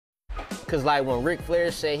because like when Ric Flair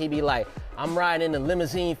said, he'd be like, I'm riding in the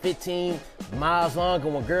limousine 15 miles long,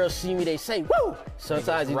 and when girls see me, they say, woo!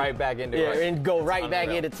 Sometimes he right back into it. And go right back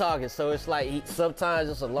into talking. So it's like, sometimes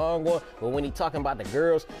it's a long one, but when he's talking about the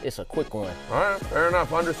girls, it's a quick one. All right, fair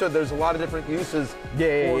enough. Understood. There's a lot of different uses for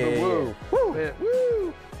the woo. Woo! Man,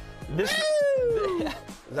 woo! This, Is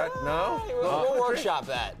that, no? We'll workshop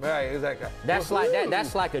that. Right, exactly. that's like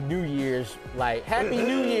that's like a New Year's, like, Happy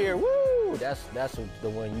New Year, woo! That's the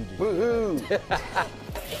one you just Woohoo!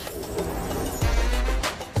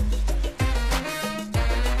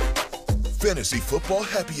 Fantasy Football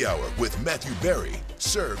Happy Hour with Matthew Berry,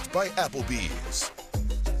 served by Applebee's.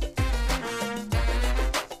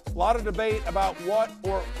 A lot of debate about what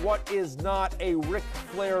or what is not a Ric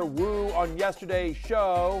Flair woo on yesterday's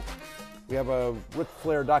show. We have a Ric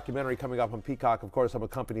Flair documentary coming up on Peacock. Of course, I'm a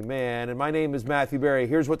company man, and my name is Matthew Berry.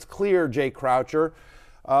 Here's what's clear, Jay Croucher.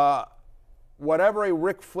 Whatever a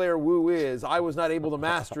Ric Flair woo is, I was not able to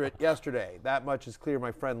master it yesterday. That much is clear.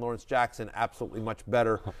 My friend Lawrence Jackson, absolutely much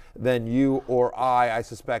better than you or I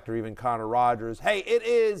suspect, or even Connor Rogers. Hey, it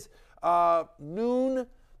is noon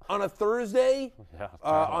on a Thursday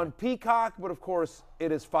on Peacock, but of course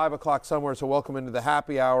it is 5 o'clock somewhere, so welcome into the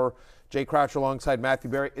happy hour. Jay Croucher alongside Matthew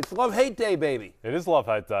Berry. It's Love-Hate Day, baby. It is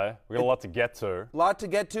Love-Hate Day. We got a lot to get to. A lot to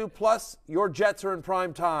get to, plus your Jets are in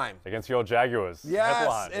prime time. Against your Jaguars. Yes,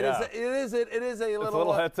 Headline. it is a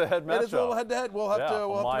little head-to-head matchup. It is a little head-to-head. We'll have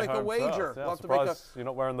to make a wager. Yeah, we'll I'm surprised you're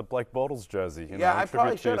not wearing the Blake Bortles jersey. I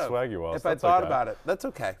probably should have. If I thought about it. That's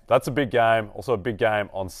okay. That's a big game. Also a big game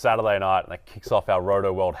on Saturday night, and that kicks off our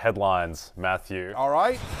Roto World headlines, Matthew. All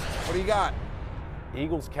right. What do you got?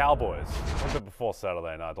 Eagles-Cowboys, a little bit before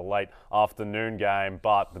Saturday night, a late afternoon game,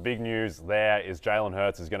 but the big news there is Jalen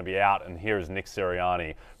Hurts is going to be out, and here is Nick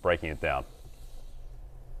Sirianni breaking it down.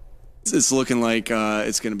 It's looking like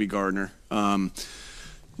it's going to be Gardner.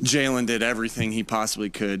 Jalen did everything he possibly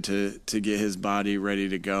could to get his body ready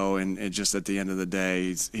to go, and it just at the end of the day,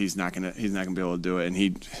 he's not gonna be able to do it.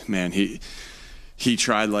 And he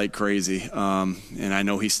tried like crazy, and I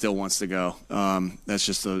know he still wants to go. That's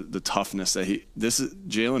just the toughness that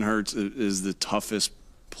Jalen Hurts is the toughest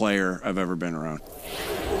player I've ever been around.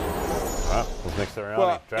 Well, with Nick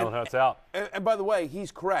Sirianni, Jalen Hurts out. And by the way,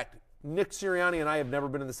 he's correct. Nick Sirianni and I have never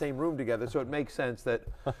been in the same room together, so it makes sense that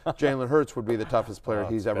Jalen Hurts would be the toughest player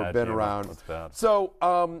he's ever been around. That's bad.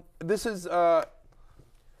 So this is a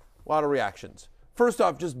lot of reactions. First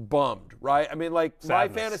off, just bummed, right? I mean, like, sadness.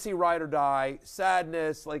 My fantasy ride or die,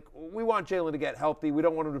 sadness. Like, we want Jalen to get healthy. We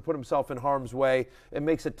don't want him to put himself in harm's way. It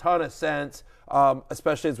makes a ton of sense,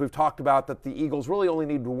 especially as we've talked about that the Eagles really only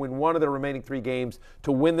need to win one of their remaining 3 games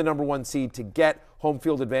to win the number 1 seed to get home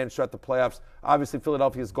field advantage throughout the playoffs. Obviously,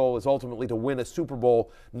 Philadelphia's goal is ultimately to win a Super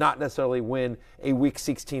Bowl, not necessarily win a Week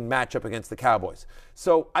 16 matchup against the Cowboys.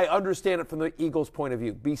 So I understand it from the Eagles' point of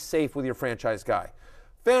view. Be safe with your franchise guy.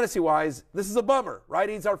 Fantasy-wise, this is a bummer, right?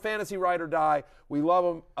 He's our fantasy ride or die. We love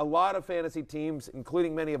him. A lot of fantasy teams,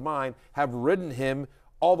 including many of mine, have ridden him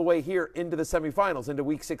all the way here into the semifinals, into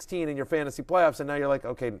Week 16 in your fantasy playoffs, and now you're like,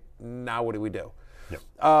 okay, now what do we do? Yep.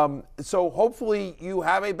 So hopefully you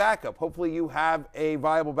have a backup. Hopefully you have a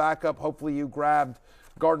viable backup. Hopefully you grabbed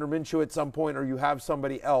Gardner Minshew at some point, or you have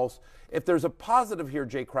somebody else. If there's a positive here,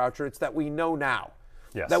 Jay Croucher, it's that we know now.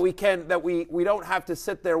 Yes. That we don't have to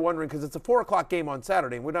sit there wondering, because it's a 4 o'clock game on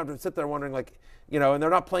Saturday, and we don't have to sit there wondering, like, and they're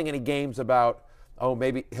not playing any games about, oh,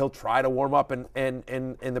 maybe he'll try to warm up in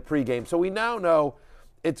the pregame. So we now know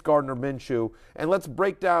it's Gardner Minshew. And let's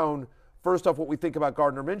break down, first off, what we think about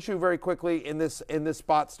Gardner Minshew very quickly in this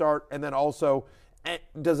spot start, and then also,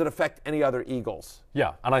 does it affect any other Eagles?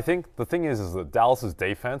 Yeah, and I think the thing is that Dallas's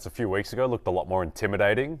defense a few weeks ago looked a lot more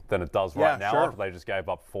intimidating than it does right now. Sure. They just gave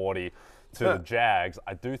up 40 to the Jags.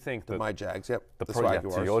 I do think that my Jags, yep.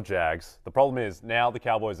 To your Jags. The problem is now the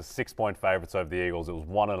Cowboys are 6-point favorites over the Eagles. It was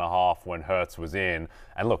 1.5 when Hurts was in.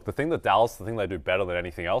 And look, the thing they do better than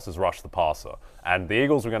anything else is rush the passer. And the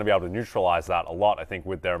Eagles are going to be able to neutralize that a lot, I think,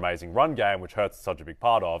 with their amazing run game, which Hurts is such a big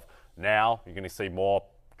part of. Now you're going to see more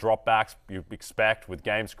dropbacks you expect with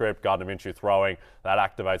game script, Gardner Minshew throwing. That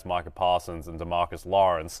activates Micah Parsons and DeMarcus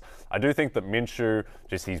Lawrence. I do think that Minshew,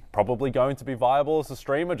 he's probably going to be viable as a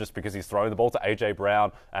streamer just because he's throwing the ball to A.J.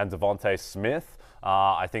 Brown and Devontae Smith.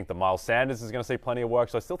 I think that Miles Sanders is going to see plenty of work,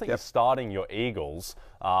 so I still think you're starting your Eagles.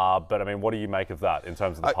 But, I mean, what do you make of that in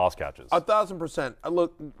terms of the pass catches? 1,000%.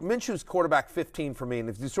 Look, Minshew's quarterback 15 for me, and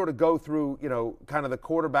if you sort of go through, kind of the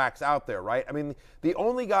quarterbacks out there, right? I mean, the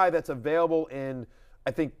only guy that's available in – I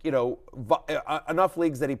think, enough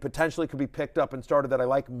leagues that he potentially could be picked up and started that I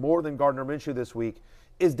like more than Gardner Minshew this week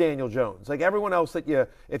is Daniel Jones. Like everyone else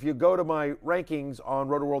if you go to my rankings on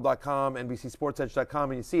rotoworld.com,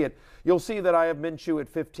 NBCSportsEdge.com, and you see it, you'll see that I have Minshew at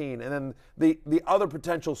 15. And then the other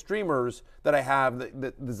potential streamers that I have,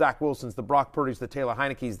 the Zach Wilsons, the Brock Purdy's, the Taylor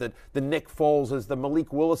Heineke's, the Nick Foleses, the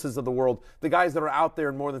Malik Willis's of the world, the guys that are out there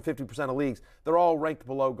in more than 50% of leagues, they're all ranked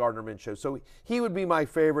below Gardner Minshew. So he would be my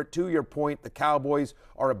favorite. To your point, the Cowboys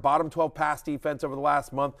are a bottom 12 pass defense over the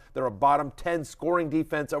last month. They're a bottom 10 scoring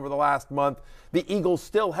defense over the last month. The Eagles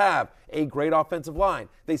still have a great offensive line.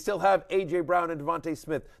 They still have A.J. Brown and Devontae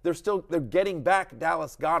Smith. They're getting back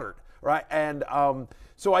Dallas Goedert, right? And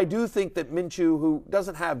so I do think that Minshew, who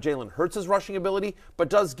doesn't have Jalen Hurts' rushing ability, but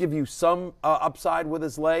does give you some upside with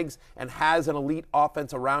his legs and has an elite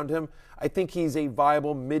offense around him, I think he's a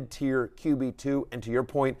viable mid-tier QB2. And to your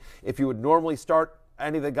point, if you would normally start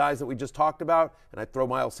any of the guys that we just talked about, and I throw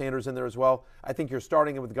Miles Sanders in there as well, I think you're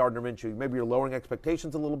starting him with Gardner Minshew. Maybe you're lowering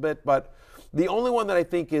expectations a little bit, but the only one that I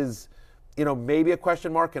think is, maybe a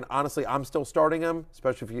question mark, and honestly, I'm still starting him,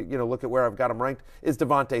 especially if you look at where I've got him ranked, is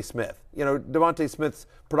Devontae Smith. Devontae Smith's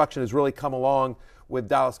production has really come along with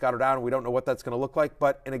Dallas Goedert out, and we don't know what that's going to look like,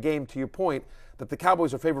 but in a game, to your point, that the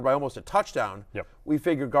Cowboys are favored by almost a touchdown, we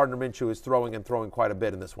figure Gardner Minshew is throwing quite a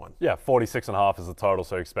bit in this one. Yeah, 46.5 is the total,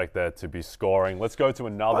 so expect there to be scoring. Let's go to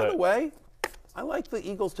another. By the way, I like the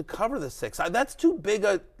Eagles to cover the 6. That's too big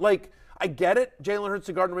a, I get it. Jalen Hurts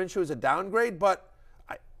to Gardner Minshew is a downgrade, but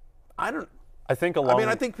I don't. I think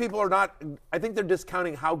people are not. I think they're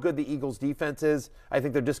discounting how good the Eagles' defense is. I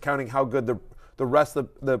think they're discounting how good the rest of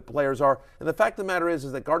the players are. And the fact of the matter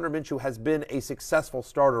is that Gardner Minshew has been a successful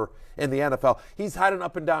starter in the NFL. He's had an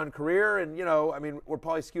up and down career, and we're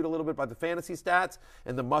probably skewed a little bit by the fantasy stats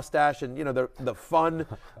and the mustache and the fun,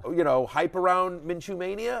 hype around Minshew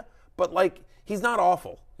mania. But he's not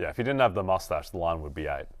awful. Yeah, if he didn't have the mustache, the line would be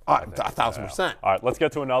 8. 1,000%. All right, let's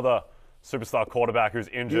get to another superstar quarterback who's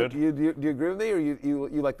injured. Do you agree with me, or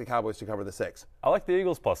you like the Cowboys to cover the 6? I like the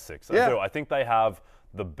Eagles plus 6. Yeah. I do. I think they have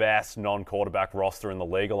the best non-quarterback roster in the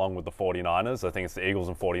league, along with the 49ers. I think it's the Eagles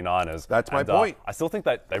and 49ers. That's my point. I still think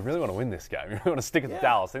that they really want to win this game. They want to stick it to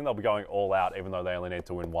Dallas. I think they'll be going all out, even though they only need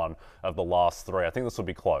to win one of the last 3. I think this will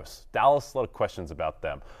be close. Dallas, a lot of questions about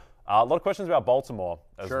them. A lot of questions about Baltimore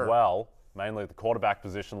as well. Mainly the quarterback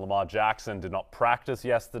position. Lamar Jackson did not practice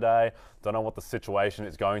yesterday. Don't know what the situation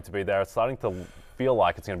is going to be there. It's starting to feel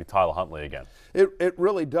like it's going to be Tyler Huntley again. It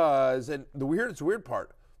really does. And the weird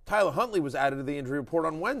part, Tyler Huntley was added to the injury report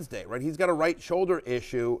on Wednesday, right? He's got a right shoulder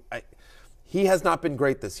issue. He has not been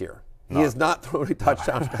great this year. No. He has not thrown a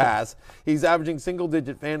touchdown pass. He's averaging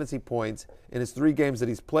single-digit fantasy points in his 3 games that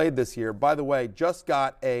he's played this year. By the way, just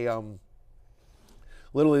got a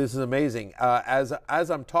literally, this is amazing. As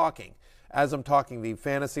I'm talking, the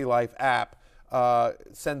Fantasy Life app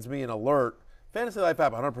sends me an alert. Fantasy Life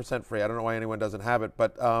app, 100% free. I don't know why anyone doesn't have it,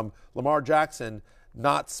 but Lamar Jackson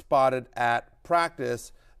not spotted at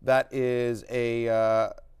practice. That's a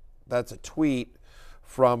tweet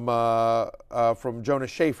from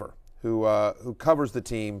Jonas Schaefer, who covers the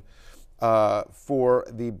team for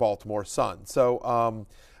the Baltimore Sun. So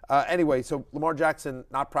anyway, so Lamar Jackson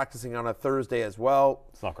not practicing on a Thursday as well.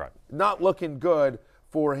 It's not great. Not looking good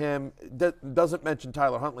for him. Doesn't mention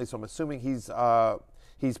Tyler Huntley, so I'm assuming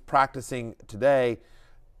he's practicing today.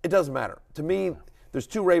 It doesn't matter. To me, there's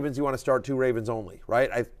 2 Ravens you want to start, 2 Ravens only, right?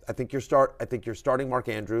 I think you're starting Mark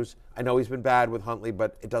Andrews. I know he's been bad with Huntley,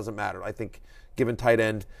 but it doesn't matter. I think given tight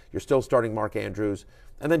end, you're still starting Mark Andrews.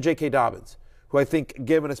 And then J.K. Dobbins, who I think,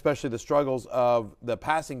 given especially the struggles of the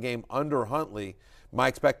passing game under Huntley, my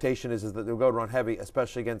expectation is that they'll go to run heavy,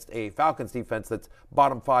 especially against a Falcons defense that's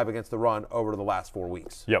bottom 5 against the run over the last 4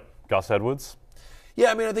 weeks. Yep. Gus Edwards?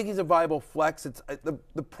 Yeah, I think he's a viable flex. It's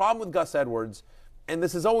the problem with Gus Edwards, and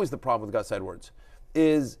this is always the problem with Gus Edwards,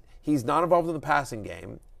 is he's not involved in the passing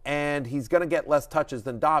game, and he's going to get less touches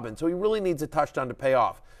than Dobbins, so he really needs a touchdown to pay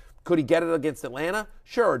off. Could he get it against Atlanta?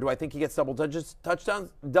 Sure. Do I think he gets double-digit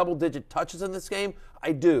touches in this game?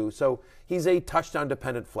 I do. So he's a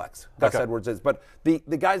touchdown-dependent flex, Gus Edwards is. But the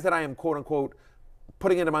guys that I am, quote-unquote,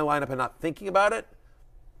 putting into my lineup and not thinking about it,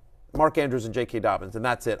 Mark Andrews and J.K. Dobbins, and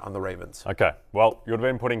that's it on the Ravens. Okay. Well, you would have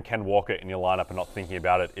been putting Ken Walker in your lineup and not thinking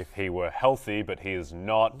about it if he were healthy, but he is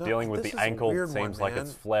not. Dealing with the ankle. Seems like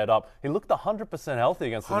it's flared up. He looked 100% healthy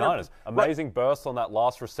against the Niners. Amazing burst on that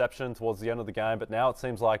last reception towards the end of the game, but now it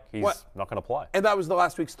seems like he's not going to play. And that was the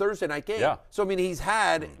last week's Thursday night game. Yeah. So, he's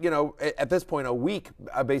had, at this point, a week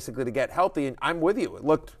basically to get healthy, and I'm with you. It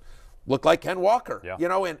looked like Ken Walker,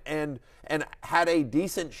 and had a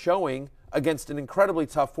decent showing against an incredibly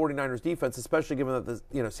tough 49ers defense, especially given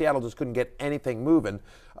that Seattle just couldn't get anything moving.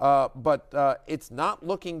 But it's not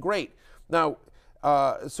looking great. Now,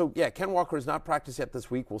 Ken Walker has not practiced yet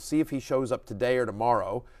this week. We'll see if he shows up today or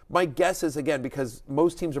tomorrow. My guess is, again, because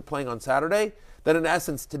most teams are playing on Saturday, that in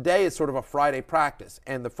essence today is sort of a Friday practice,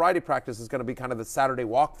 and the Friday practice is going to be kind of the Saturday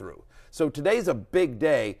walkthrough. So today's a big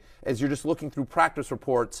day as you're just looking through practice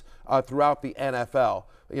reports throughout the NFL.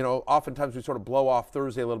 Oftentimes we sort of blow off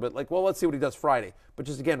Thursday a little bit, like, well, let's see what he does Friday. But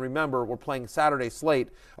just again, remember, we're playing Saturday slate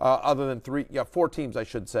other than 4 teams, I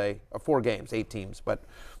should say, 4 games, 8 teams. But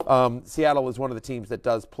Seattle is one of the teams that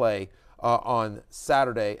does play on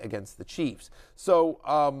Saturday against the Chiefs. So,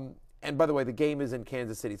 and by the way, the game is in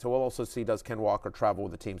Kansas City. So we'll also see, does Ken Walker travel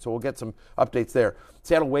with the team? So we'll get some updates there.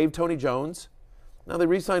 Seattle waived Tony Jones. Now, they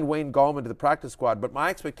re-signed Wayne Gallman to the practice squad, but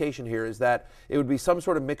my expectation here is that it would be some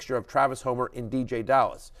sort of mixture of Travis Homer and DJ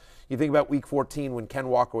Dallas. You think about Week 14 when Ken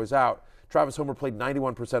Walker was out. Travis Homer played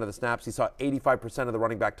 91% of the snaps. He saw 85% of the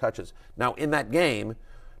running back touches. Now, in that game,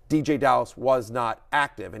 DJ Dallas was not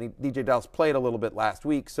active, and DJ Dallas played a little bit last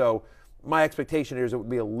week, so my expectation here is it would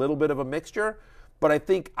be a little bit of a mixture, but I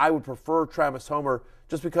think I would prefer Travis Homer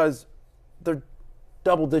just because they're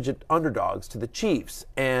double-digit underdogs to the Chiefs,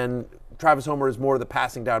 and Travis Homer is more of the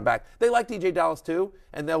passing down back. They like DJ Dallas too,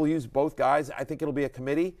 and they'll use both guys. I think it'll be a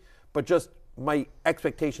committee, but just my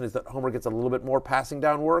expectation is that Homer gets a little bit more passing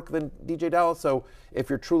down work than DJ Dallas. So if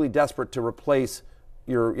you're truly desperate to replace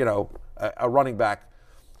your, a running back,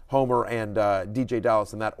 Homer and DJ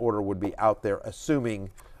Dallas in that order would be out there,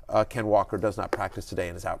 assuming Ken Walker does not practice today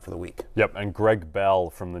and is out for the week. Yep, and Greg Bell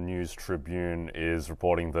from the News Tribune is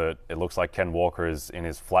reporting that it looks like Ken Walker is in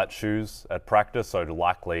his flat shoes at practice, so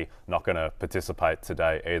likely not going to participate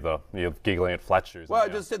today either. You're giggling at flat shoes. Well,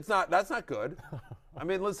 that's not good. I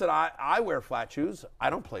mean, listen, I wear flat shoes. I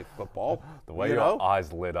don't play football. The way your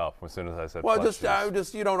eyes lit up as soon as I said flat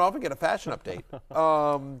shoes. You don't often get a fashion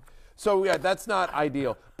update. So, yeah, that's not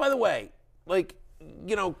ideal. By the way,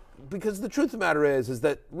 because the truth of the matter is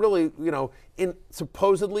that really,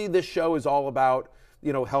 supposedly this show is all about,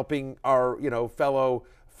 helping our, fellow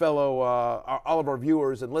all of our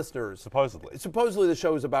viewers and listeners. Supposedly the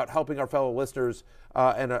show is about helping our fellow listeners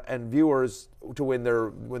and viewers to win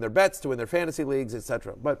their bets, to win their fantasy leagues,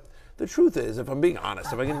 etc. But the truth is, if I'm being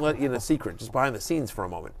honest, if I can let you in a secret, just behind the scenes for a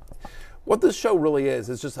moment, what this show really is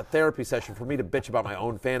just a therapy session for me to bitch about my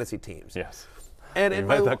own fantasy teams. Yes. And you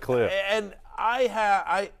made that clear. And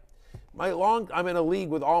I'm in a league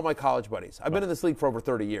with all my college buddies. I've been in this league for over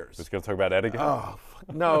 30 years. Just going to talk about Ed again? Oh,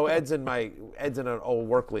 no, Ed's in an old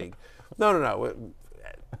work league. No. To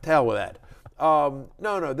hell with Ed.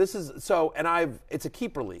 No. This is so, and it's a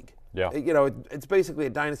keeper league. Yeah. It's basically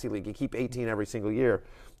a dynasty league. You keep 18 every single year,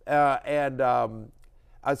 so I have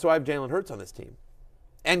Jalen Hurts on this team,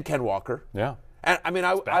 and Ken Walker. Yeah. And I mean,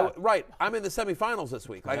 I'm in the semifinals this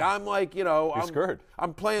week. I'm screwed.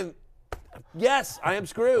 I'm playing. Yes, I am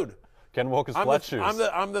screwed. Ken Walker's flat shoes. I'm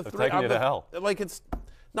the 3. Taking you to hell. It's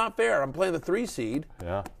not fair. I'm playing the 3 seed.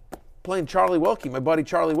 Yeah. Playing Charlie Wilkie, my buddy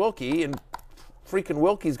Charlie Wilkie, and freaking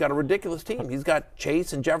Wilkie's got a ridiculous team. He's got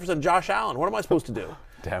Chase and Jefferson, and Josh Allen. What am I supposed to do?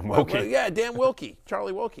 Damn Wilkie. Damn Wilkie.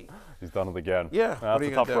 Charlie Wilkie. He's done it again. Yeah. That's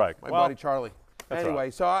a tough break. My buddy Charlie. Anyway,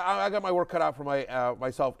 right. So I got my work cut out for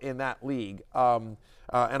myself in that league. And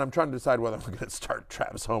I'm trying to decide whether I'm going to start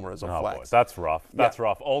Travis Homer as a flex. Boy, that's rough. That's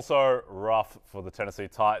rough. Also rough for the Tennessee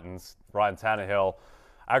Titans. Ryan Tannehill,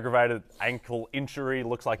 aggravated ankle injury.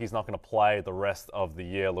 Looks like he's not going to play the rest of the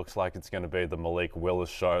year. Looks like it's going to be the Malik Willis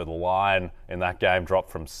show. The line in that game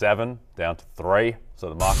dropped from 7 down to 3. So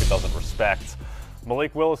the market doesn't respect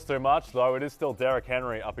Malik Willis too much, though it is still Derrick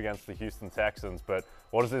Henry up against the Houston Texans. But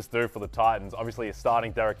what does this do for the Titans? Obviously, you're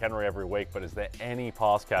starting Derrick Henry every week, but is there any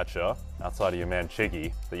pass catcher outside of your man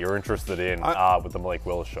Chiggy that you're interested in with the Malik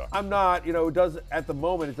Willis show? I'm not. It does at the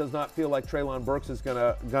moment. It does not feel like Treylon Burks is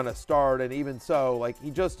gonna start, and even so,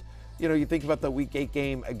 he just, you think about the Week 8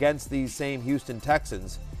 game against these same Houston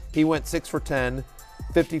Texans. He went 6 for 10,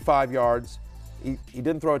 55 yards. He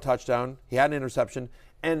didn't throw a touchdown. He had an interception.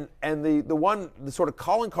 And the sort of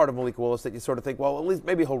calling card of Malik Willis that you sort of think, well, at least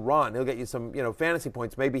maybe he'll run. He'll get you some, fantasy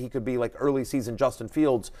points. Maybe he could be like early season Justin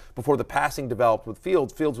Fields before the passing developed with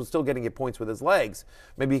Fields. Fields was still getting you points with his legs.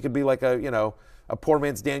 Maybe he could be like a poor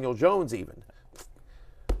man's Daniel Jones even.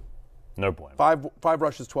 No point. 5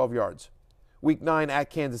 rushes, 12 yards. Week 9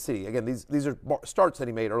 at Kansas City. Again, these are starts that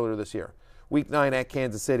he made earlier this year. Week 9 at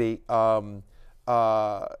Kansas City.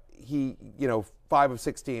 He 5 of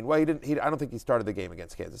 16. Well, he didn't. I don't think he started the game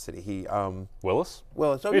against Kansas City. Willis.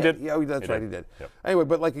 Okay. He did. Yeah, that's right. He did. Yep. Anyway,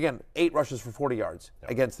 but again, 8 rushes for 40 yards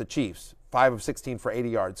against the Chiefs. 5 of 16 for 80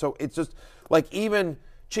 yards. So it's just even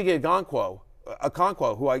Chigga Okonkwo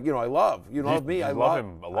Okonkwo, who I love. You love me. I love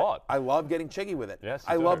him a lot. I love getting chiggy with it. Yes,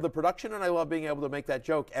 I you love do. the production, and I love being able to make that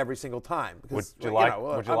joke every single time. Because, Would you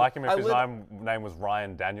like him if his name was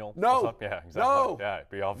Ryan Daniel? No. Yeah, exactly. No. Yeah,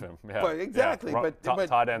 be off him. Yeah. But exactly. Yeah. But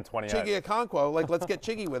tight end 28. Chiggy Okonkwo, like, let's get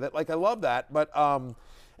chiggy with it. Like, I love that. But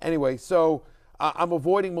anyway, so I'm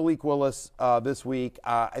avoiding Malik Willis this week.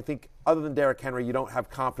 I think other than Derrick Henry, you don't have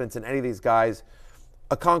confidence in any of these guys.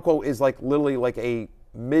 Okonkwo is literally like a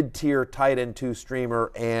mid-tier tight end 2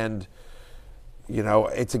 streamer, and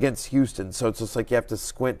it's against Houston, so it's just like you have to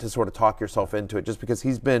squint to sort of talk yourself into it, just because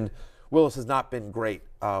Willis has not been great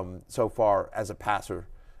so far as a passer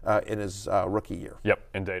in his rookie year. Yep,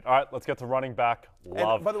 indeed. All right, let's get to running back.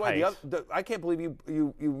 And by the way, I can't believe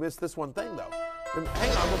you missed this one thing though.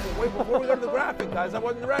 Hang on, wait, before we go to the graphic, guys, I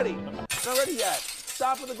wasn't ready. Not ready yet.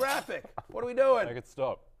 Stop with the graphic. What are we doing? Make it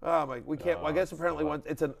stop. Oh my, we can't. Well, I guess apparently once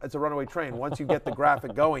it's a runaway train. Once you get the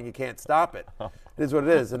graphic going, you can't stop it. It is what it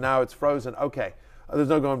is, and now it's frozen. Okay, there's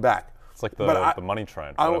no going back. It's like the money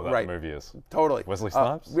train. Whatever that movie is. Totally. Wesley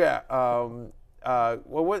Snipes. Yeah.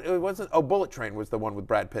 Well, it wasn't. Oh, Bullet Train was the one with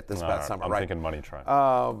Brad Pitt this past summer, I'm right? thinking Money Train.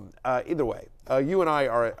 Either way, you and I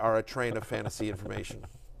are a train of fantasy information,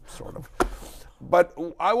 sort of. But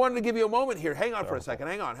I wanted to give you a moment here. Hang on for a second.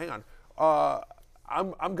 Hang on.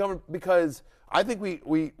 I'm going because I think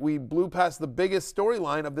we blew past the biggest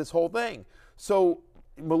storyline of this whole thing. So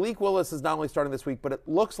Malik Willis is not only starting this week, but it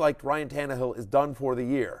looks like Ryan Tannehill is done for the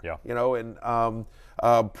year. Yeah. And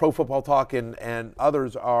Pro Football Talk and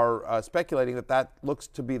others are speculating that looks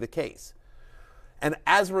to be the case. And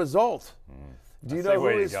as a result, do you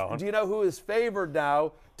know who is favored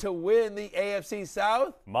now to win the AFC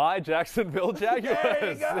South? My Jacksonville Jaguars.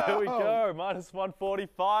 There you go. There we go. Minus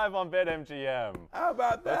 145 on BetMGM. How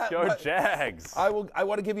about that? Let's go Jags. I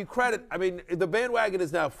want to give you credit. I mean, the bandwagon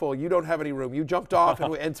is now full. You don't have any room. You jumped off,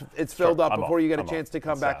 and it's filled up before you get a chance to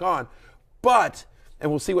come back on. But, and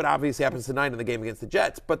we'll see what obviously happens tonight in the game against the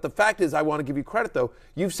Jets. But the fact is, I want to give you credit, though.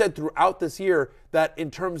 You've said throughout this year that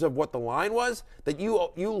in terms of what the line was, that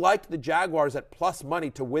you liked the Jaguars at plus money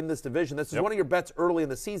to win this division. This is one of your bets early in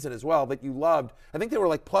the season as well that you loved. I think they were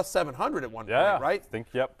like plus 700 at one point, right? I think,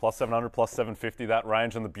 plus 700, plus 750, that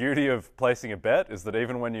range. And the beauty of placing a bet is that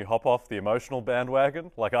even when you hop off the emotional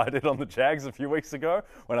bandwagon, like I did on the Jags a few weeks ago,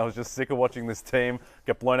 when I was just sick of watching this team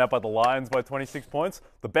get blown out by the Lions by 26 points,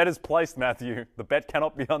 the bet is placed, Matthew. The bet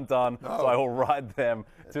cannot be undone, so I will ride them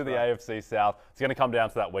to the AFC South. It's going to come down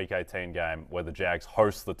to that Week 18 game where the Jags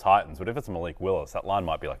host the Titans. But if it's Malik Willis, that line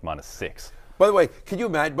might be like -6. By the way, can you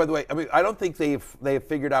imagine? By the way, I mean, I don't think they have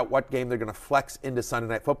figured out what game they're going to flex into Sunday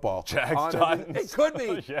Night Football. Jags Titans. It could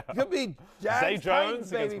be. Yeah. It could be Jags Zay Titans,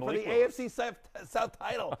 Jones baby, for the against Malik AFC South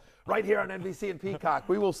title, right here on NBC and Peacock.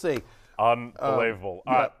 We will see. Unbelievable.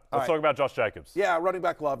 All right, let's talk about Josh Jacobs. Yeah, running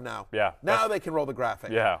back love now. Yeah. Now they can roll the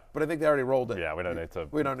graphic. Yeah. But I think they already rolled it. Yeah, we don't need to.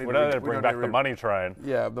 We don't need to bring back the money train.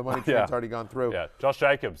 Yeah, the money train's already gone through. Yeah, Josh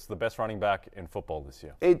Jacobs, the best running back in football this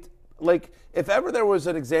year. If ever there was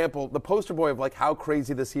an example, the poster boy of like how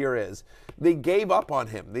crazy this year is, they gave up on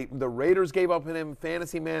him. The Raiders gave up on him.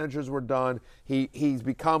 Fantasy managers were done. He's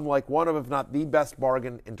become like one of, if not the best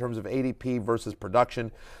bargain in terms of ADP versus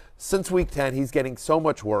production. Since week 10, he's getting so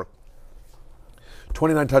much work.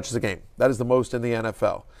 29 touches a game. That is the most in the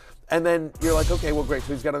NFL. And then you're like, okay, well, great.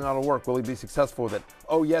 So he's getting a lot of work. Will he be successful with it?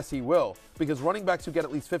 Oh, yes, he will. Because running backs who get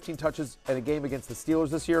at least 15 touches in a game against the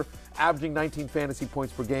Steelers this year, averaging 19 fantasy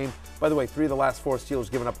points per game. By the way, 3 of the last 4 Steelers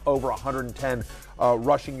giving up over 110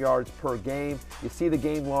 rushing yards per game. You see the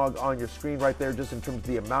game log on your screen right there just in terms of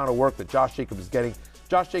the amount of work that Josh Jacobs is getting.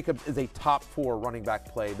 Josh Jacobs is a top 4 running back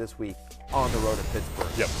play this week on the road at Pittsburgh.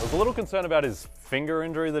 Yep. I was a little concerned about his finger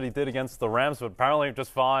injury that he did against the Rams, but apparently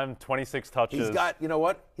just fine, 26 touches. He's got, you know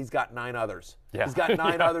what? He's got 9 others. Yeah. He's got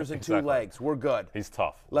 9 others and 2 exactly. legs. We're good. He's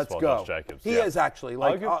tough. Let's go. Josh Jacobs. He is actually.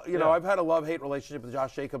 I've had a love-hate relationship with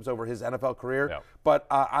Josh Jacobs over his NFL career, but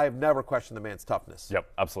I've never questioned the man's toughness. Yep,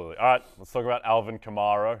 absolutely. All right, let's talk about Alvin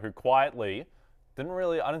Kamara, who quietly I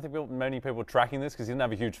don't think many people were tracking this because he didn't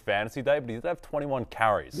have a huge fantasy day, but he did have 21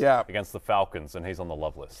 carries against the Falcons, and he's on the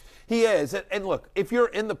love list. He is. And look, if you're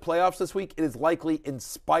in the playoffs this week, it is likely in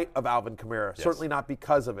spite of Alvin Kamara, certainly not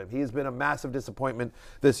because of him. He has been a massive disappointment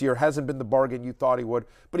this year, hasn't been the bargain you thought he would,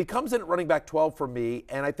 but he comes in at running back 12 for me,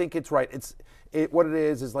 and I think it's right. What it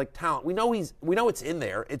is like talent. We know it's in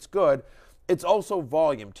there. It's good. It's also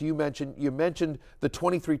volume. You mentioned the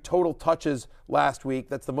 23 total touches last week.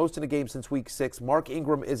 That's the most in a game since week 6. Mark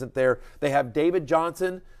Ingram isn't there. They have David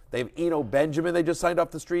Johnson. They have Eno Benjamin. They just signed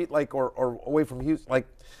off the street, or away from Houston.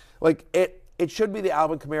 It should be the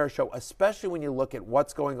Alvin Kamara show, especially when you look at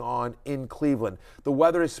what's going on in Cleveland. The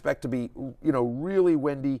weather is expected to be, really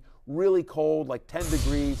windy, really cold, like 10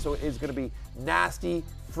 degrees, so it is going to be nasty,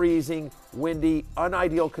 freezing, windy,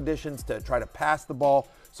 unideal conditions to try to pass the ball.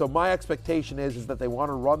 So my expectation is that they want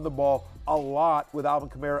to run the ball a lot with Alvin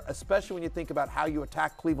Kamara, especially when you think about how you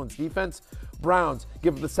attack Cleveland's defense. Browns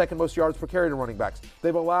give the second most yards per carry to running backs.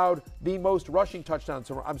 They've allowed the second most rushing touchdowns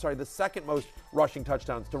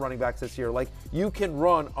to running backs this year. Like, you can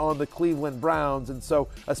run on the Cleveland Browns, and so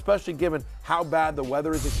especially given how bad the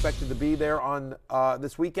weather is expected to be there on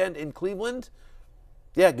this weekend in Cleveland,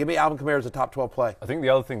 yeah, give me Alvin Kamara as a top 12 play. I think the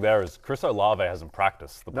other thing there is Chris Olave hasn't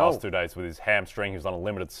practiced the past 2 days with his hamstring. He was on a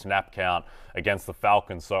limited snap count against the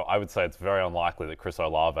Falcons. So I would say it's very unlikely that Chris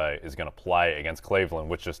Olave is going to play against Cleveland,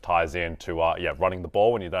 which just ties into running the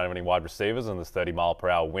ball when you don't have any wide receivers and there's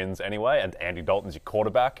 30-mile-per-hour winds anyway. And Andy Dalton's your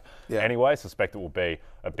quarterback anyway. Suspect it will be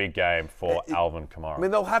a big game for Alvin Kamara. I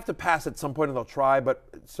mean, they'll have to pass at some point and they'll try. But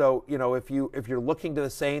so, if you're looking to the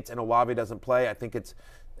Saints and Olave doesn't play, I think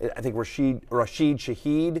Rashid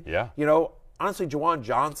Shaheed. Yeah. Honestly, Juwan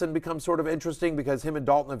Johnson becomes sort of interesting because him and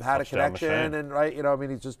Dalton have had a connection,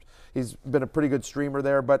 and he's been a pretty good streamer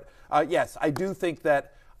there. But yes, I do think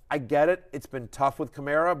that I get it. It's been tough with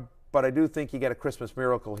Kamara, but I do think you get a Christmas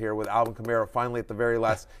miracle here with Alvin Kamara finally at the very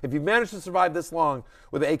last. If you manage to survive this long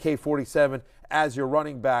with the AK-47 as your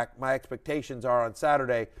running back, my expectations are on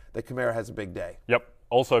Saturday that Kamara has a big day. Yep.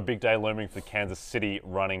 Also a big day looming for the Kansas City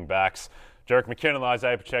running backs. Jerick McKinnon and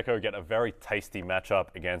Isaiah Pacheco get a very tasty matchup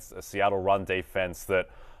against a Seattle run defense that,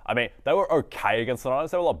 they were okay against the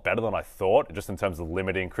Niners. They were a lot better than I thought, just in terms of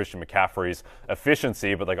limiting Christian McCaffrey's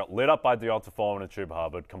efficiency, but they got lit up by Deonta Foreman and Chuba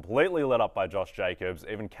Hubbard, completely lit up by Josh Jacobs.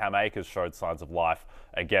 Even Cam Akers showed signs of life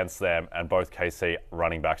against them, and both KC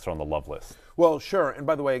running backs are on the love list. Well, sure. And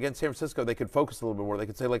by the way, against San Francisco, they could focus a little bit more. They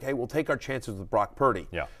could say, hey, we'll take our chances with Brock Purdy.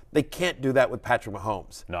 Yeah. They can't do that with Patrick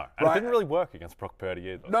Mahomes. No. And it didn't really work against Brock Purdy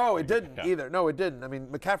either. No, it didn't either. No, it didn't.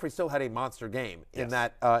 McCaffrey still had a monster game in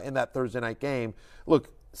that Thursday night game. Look,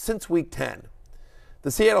 since Week 10,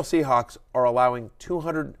 the Seattle Seahawks are allowing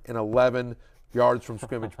 211 yards from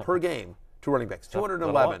scrimmage per game to running backs.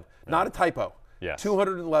 211. Not a typo. Yes.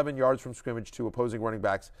 211 yards from scrimmage to opposing running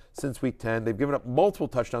backs since Week 10. They've given up multiple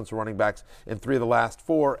touchdowns to running backs in 3 of the last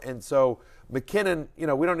 4. And so McKinnon,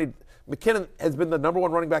 McKinnon has been the number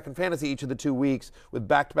 1 running back in fantasy each of the 2 weeks with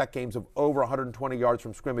back-to-back games of over 120 yards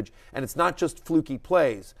from scrimmage. And it's not just fluky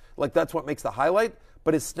plays. That's what makes the highlight.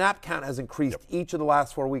 But his snap count has increased each of the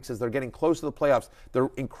last 4 weeks as they're getting close to the playoffs. They're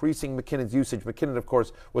increasing McKinnon's usage. McKinnon, of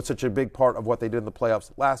course, was such a big part of what they did in the playoffs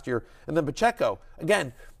last year. And then Pacheco,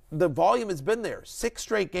 again, the volume has been there. 6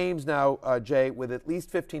 straight games now, Jay, with at least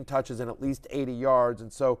 15 touches and at least 80 yards.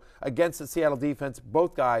 And so against the Seattle defense,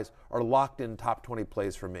 both guys are locked in top 20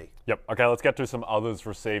 plays for me. Yep. Okay, let's get to some others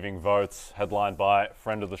receiving votes. Headlined by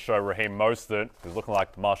friend of the show, Raheem Mostert, who's looking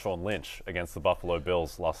like Marshawn Lynch against the Buffalo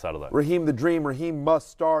Bills last Saturday. Raheem the Dream. Raheem must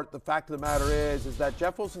start. The fact of the matter is that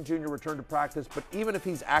Jeff Wilson Jr. returned to practice, but even if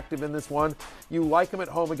he's active in this one, you like him at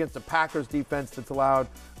home against a Packers defense that's allowed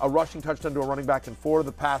a rushing touchdown to a running back in 4 of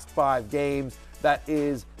the past 5 games. That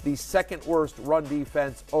is the second worst run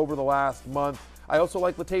defense over the last month. I also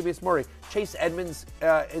like Latavius Murray. Chase Edmonds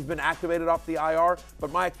has been activated off the IR,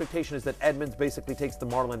 but my expectation is that Edmonds basically takes the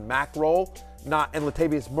Marlon Mack role, and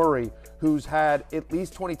Latavius Murray, who's had at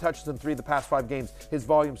least 20 touches in 3 of the past 5 games, his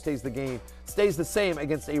volume stays the same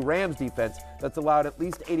against a Rams defense that's allowed at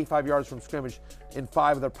least 85 yards from scrimmage in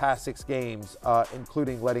 5 of their past 6 games,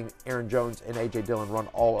 including letting Aaron Jones and A.J. Dillon run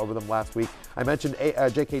all over them last week. I mentioned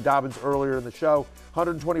J.K. Dobbins earlier in the show,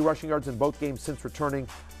 120 rushing yards in both games since returning.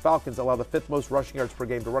 Falcons allow the 5th most rushing yards per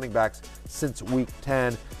game to running backs since Week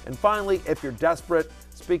 10. And finally, if you're desperate,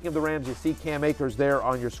 speaking of the Rams, you see Cam Akers there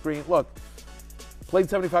on your screen. Look, played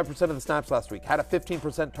 75% of the snaps last week, had a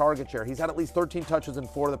 15% target share. He's had at least 13 touches in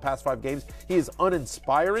 4 of the past 5 games. He is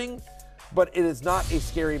uninspiring, but it is not a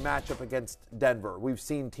scary matchup against Denver. We've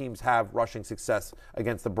seen teams have rushing success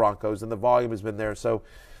against the Broncos, and the volume has been there. So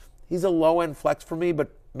he's a low-end flex for me, but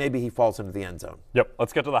maybe he falls into the end zone. Yep.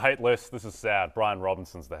 Let's get to the hate list. This is sad. Brian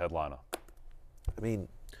Robinson's the headliner. How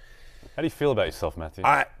do you feel about yourself, Matthew?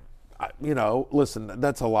 Listen,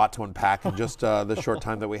 that's a lot to unpack in just the short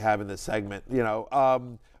time that we have in this segment.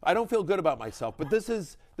 I don't feel good about myself, but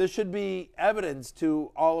this should be evidence to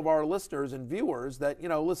all of our listeners and viewers that,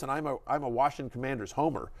 listen, I'm a Washington Commanders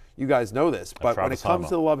homer. You guys know this, but when it comes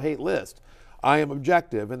to the love-hate list, I am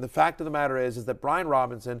objective. And the fact of the matter is that Brian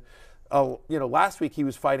Robinson, last week he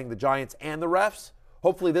was fighting the Giants and the refs.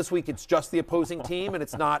 Hopefully this week it's just the opposing team and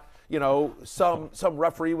it's not, some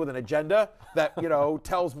referee with an agenda that,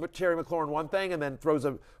 tells Terry McLaurin one thing and then throws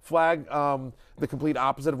a flag the complete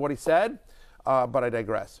opposite of what he said. But I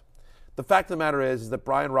digress. The fact of the matter is that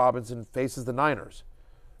Brian Robinson faces the Niners.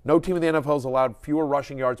 No team in the NFL has allowed fewer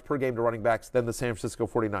rushing yards per game to running backs than the San Francisco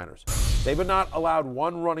 49ers. They've not allowed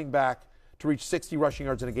one running back to reach 60 rushing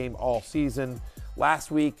yards in a game all season. Last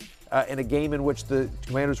week, in a game in which the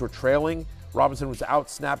Commanders were trailing, Robinson was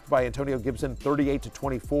out-snapped by Antonio Gibson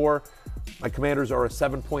 38-24. My Commanders are a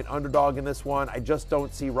 7-point underdog in this one. I just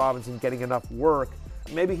don't see Robinson getting enough work.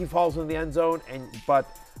 Maybe he falls in the end zone, but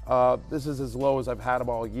this is as low as I've had him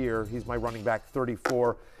all year. He's my running back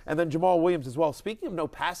 34. And then Jamal Williams as well. Speaking of no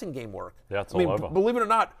passing game work. Yeah, it's all over. Believe it or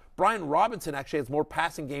not, Brian Robinson actually has more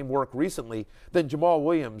passing game work recently than Jamal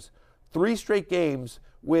Williams. 3 straight games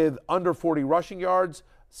with under 40 rushing yards,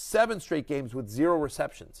 7 straight games with 0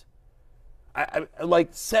 receptions. Like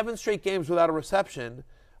 7 straight games without a reception.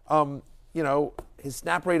 His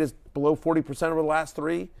snap rate is below 40% over the last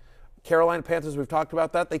 3. Carolina Panthers, we've talked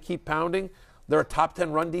about that. They keep pounding. They're a top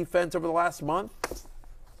 10 run defense over the last month.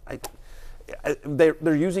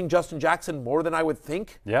 They're using Justin Jackson more than I would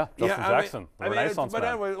think. Yeah, Justin Jackson, the Renaissance man.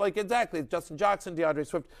 Anyway, exactly, Justin Jackson, DeAndre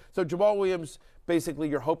Swift. So Jamal Williams, basically,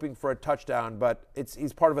 you're hoping for a touchdown, but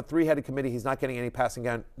he's part of a 3-headed committee. He's not getting any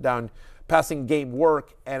passing game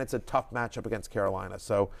work, and it's a tough matchup against Carolina.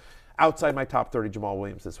 So outside my top 30, Jamal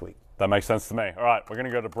Williams this week. That makes sense to me. All right, we're going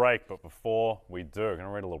to go to break, but before we do, we're going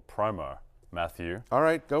to read a little promo. Matthew. All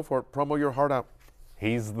right, go for it. Promo your heart out.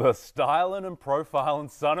 He's the styling and profiling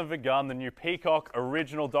son of a gun, the new Peacock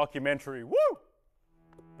original documentary. Woo!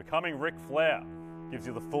 Becoming Ric Flair gives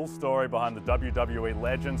you the full story behind the WWE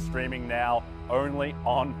legend, streaming now only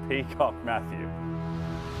on Peacock, Matthew.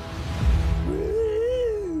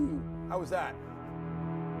 Woo! How was that?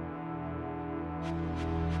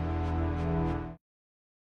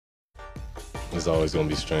 It's always going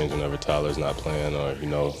to be strange whenever Tyler's not playing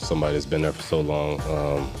or, somebody that's been there for so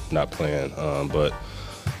long not playing. But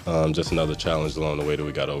just another challenge along the way that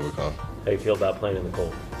we got to overcome. How do you feel about playing in the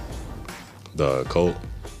cold? The cold?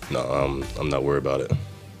 No, I'm not worried about it.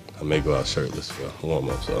 I may go out shirtless for a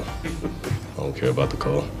warm-up, so I don't care about the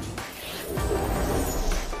cold.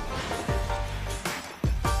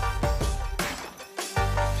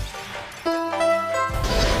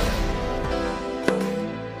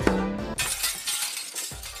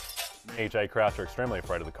 E.J. Croucher extremely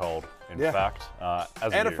afraid of the cold, in fact.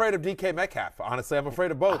 Afraid of DK Metcalf. Honestly, I'm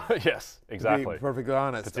afraid of both. Yes, exactly. To be perfectly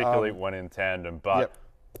honest. Particularly when in tandem. But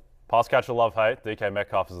pass catcher love-hate, DK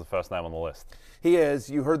Metcalf is the first name on the list. He is.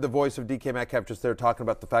 You heard the voice of DK Metcalf just there talking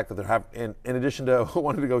about the fact that they're having, in addition to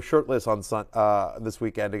wanting to go shirtless on this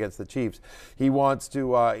weekend against the Chiefs, he wants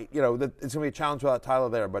to, it's going to be a challenge without Tyler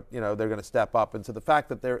there, but, they're going to step up. And so the fact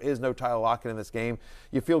that there is no Tyler Lockett in this game,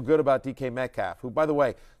 you feel good about DK Metcalf, who, by the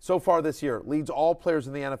way, so far this year leads all players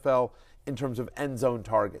in the NFL in terms of end zone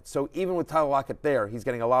targets. So even with Tyler Lockett there, he's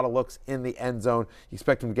getting a lot of looks in the end zone. You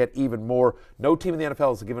expect him to get even more. No team in the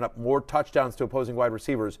NFL has given up more touchdowns to opposing wide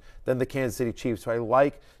receivers than the Kansas City Chiefs. So I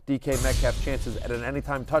like DK Metcalf's chances at an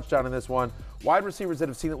anytime touchdown in this one. Wide receivers that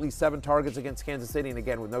have seen at least 7 targets against Kansas City, and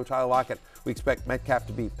again, with no Tyler Lockett, we expect Metcalf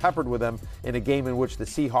to be peppered with them in a game in which the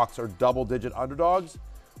Seahawks are double-digit underdogs.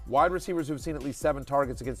 Wide receivers who have seen at least 7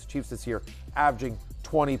 targets against the Chiefs this year, averaging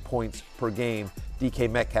 20 points per game. DK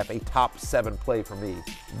Metcalf, a top 7 play for me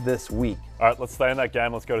this week. All right, let's stay in that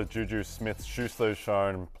game. Let's go to JuJu Smith-Schuster, who's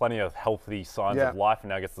shown plenty of healthy signs of life, and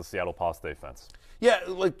now gets the Seattle pass defense. Yeah,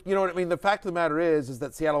 you know what I mean? The fact of the matter is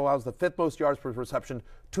that Seattle allows the 5th most yards per reception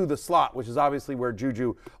to the slot, which is obviously where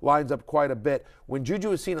JuJu lines up quite a bit. When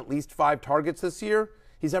JuJu has seen at least 5 targets this year,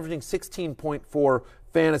 he's averaging 16.4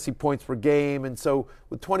 fantasy points per game. And so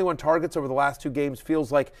with 21 targets over the last 2 games,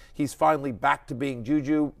 feels like he's finally back to being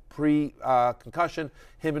JuJu pre-concussion.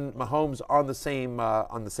 Him and Mahomes on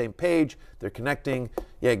the same page. They're connecting.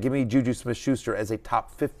 Yeah, give me JuJu Smith-Schuster as a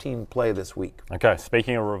top 15 play this week. Okay,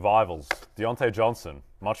 speaking of revivals, Deontay Johnson,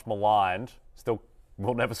 much maligned, still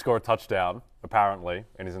will never score a touchdown, apparently,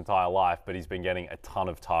 in his entire life, but he's been getting a ton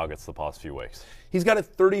of targets the past few weeks. He's got a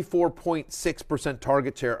 34.6%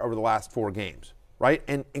 target share over the last 4 games, right?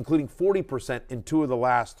 And including 40% in 2 of the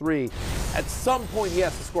last 3. At some point, he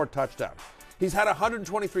has to score a touchdown. He's had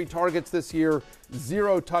 123 targets this year,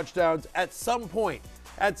 0 touchdowns. At some point,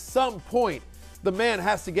 the man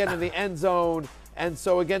has to get in the end zone. And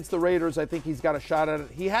so against the Raiders, I think he's got a shot at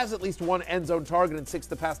it. He has at least 1 end zone target in 6 of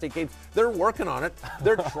the past 8 games. They're working on it.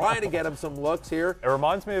 They're trying to get him some looks here. It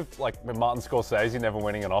reminds me of like Martin Scorsese never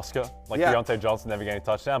winning an Oscar. Deontay Johnson never getting a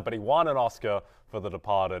touchdown, but he won an Oscar for The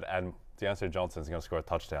Departed, and Deontay Johnson's going to score a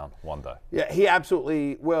touchdown one day. Yeah, he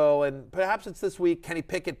absolutely will, and perhaps it's this week. Kenny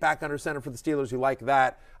Pickett back under center for the Steelers. You like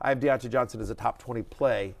that. I have Deontay Johnson as a top 20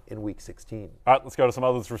 play in Week 16. All right, let's go to some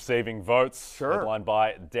others receiving votes. Sure. Headlined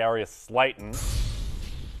by Darius Slayton.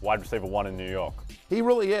 wide receiver 1 in New York. He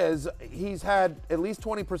really is. He's had at least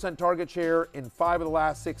 20% target share in 5 of the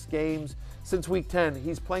last 6 games. Since Week 10,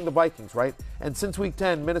 he's playing the Vikings, right? And since Week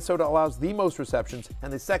 10, Minnesota allows the most receptions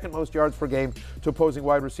and the second most yards per game to opposing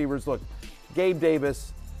wide receivers. Look, Gabe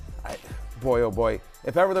Davis, boy, oh boy.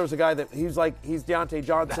 If ever there was a guy that he's Deontay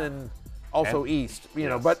Johnson, also East, you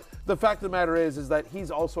know. But the fact of the matter is that he's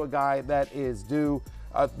also a guy that is due.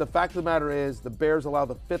 The fact of the matter is the Bears allow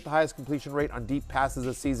the 5th highest completion rate on deep passes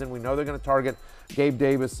this season. We know they're going to target Gabe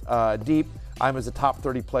Davis deep. I'm as a top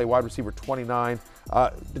 30 play, wide receiver 29.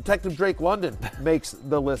 Detective Drake London makes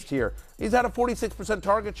the list here. He's had a 46%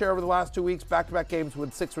 target share over the last 2 weeks, back-to-back games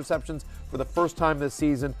with 6 receptions for the first time this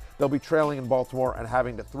season. They'll be trailing in Baltimore and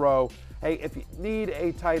having to throw. Hey, if you need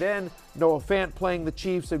a tight end, Noah Fant playing the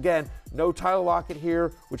Chiefs. Again, no Tyler Lockett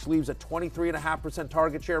here, which leaves a 23.5%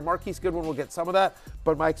 target share. Marquise Goodwin will get some of that,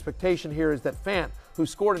 but my expectation here is that Fant, who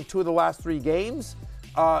scored in 2 of the last 3 games,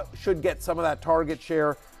 should get some of that target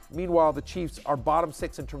share. Meanwhile, the Chiefs are bottom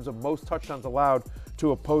 6 in terms of most touchdowns allowed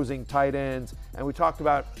to opposing tight ends. And we talked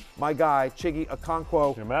about my guy, Chiggy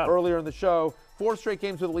Okonkwo, earlier in the show. 4 straight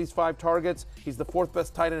games with at least 5 targets. He's the 4th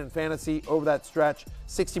best tight end in fantasy over that stretch.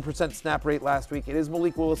 60% snap rate last week. It is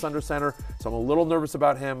Malik Willis under center, so I'm a little nervous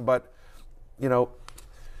about him. But, you know,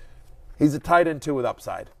 he's a tight end, too, with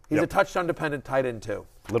upside. He's a touchdown-dependent tight end, too.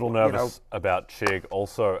 Little nervous about Chig.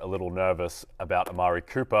 Also a little nervous about Amari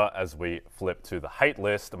Cooper as we flip to the hate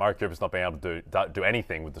list. Amari Cooper's not being able to do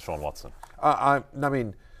anything with Deshaun Watson. I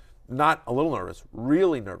mean, not a little nervous,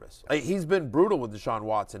 really nervous. He's been brutal with Deshaun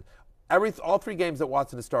Watson. All 3 games that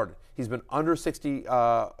Watson has started, he's been under 60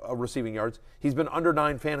 receiving yards. He's been under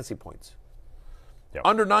 9 fantasy points. Yep.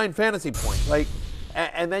 Under 9 fantasy points.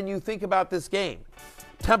 And then you think about this game.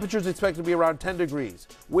 Temperatures expected to be around 10 degrees,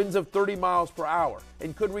 winds of 30 miles per hour,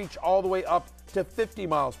 and could reach all the way up to 50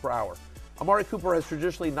 miles per hour. Amari Cooper has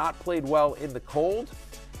traditionally not played well in the cold.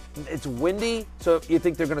 It's windy, so you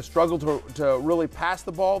think they're going to struggle to really pass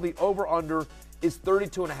the ball. The over-under is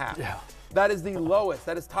 32.5. Yeah. That is the lowest.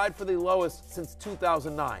 That is tied for the lowest since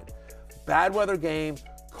 2009. Bad weather game,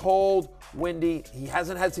 cold, windy. He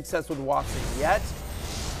hasn't had success with Watson yet.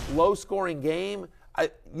 Low-scoring game.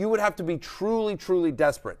 You would have to be truly, truly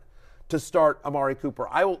desperate to start Amari Cooper.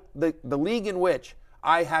 The league in which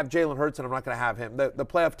I have Jalen Hurts and I'm not going to have him. The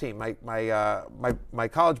playoff team, my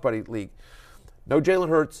college buddy league. No Jalen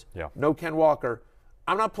Hurts. Yeah. No Ken Walker.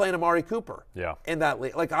 I'm not playing Amari Cooper. Yeah. In that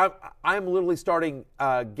league, I'm literally starting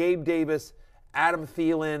Gabe Davis, Adam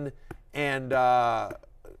Thielen, and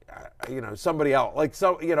somebody else.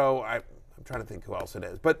 I'm trying to think who else it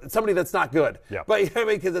is, but somebody that's not good. Yeah. But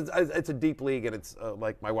because it's a deep league and it's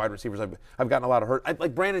like my wide receivers, I've gotten a lot of hurt.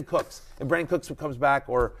 Like Brandon Cooks. If Brandon Cooks comes back,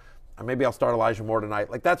 or maybe I'll start Elijah Moore tonight.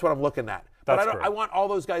 That's what I'm looking at. But I want all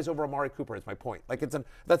those guys over Amari Cooper. Is my point.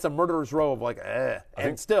 That's a murderer's row of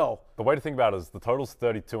and still. The way to think about it is the total's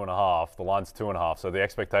 32.5. The line's 2.5. So the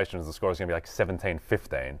expectation is the score is going to be like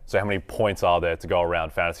 17-15. So how many points are there to go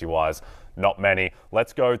around fantasy-wise? Not many.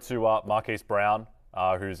 Let's go to Marquise Brown,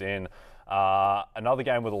 who's in another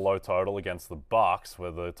game with a low total against the Bucs,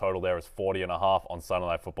 where the total there is 40.5 on Sunday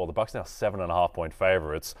Night Football. The Bucs now 7.5-point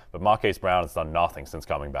favorites, but Marquise Brown has done nothing since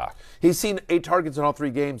coming back. He's seen 8 targets in all 3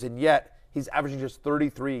 games, and yet he's averaging just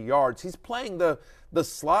 33 yards. He's playing the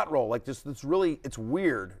slot role. It's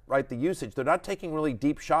weird, right? The usage. They're not taking really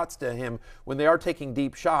deep shots to him. When they are taking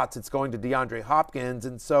deep shots, it's going to DeAndre Hopkins,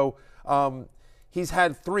 and so he's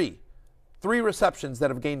had 3 receptions that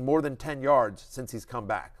have gained more than 10 yards since he's come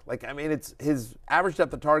back. It's his average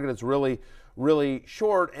depth of target is really, really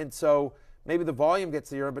short, and so maybe the volume gets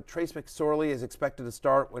there, but Trace McSorley is expected to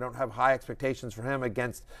start. We don't have high expectations for him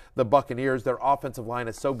against the Buccaneers. Their offensive line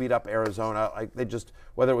is so beat up Arizona.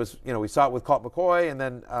 Whether it was, we saw it with Colt McCoy and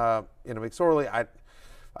then, McSorley,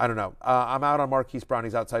 I don't know. I'm out on Marquise Brown.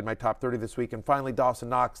 He's outside my top 30 this week. And finally, Dawson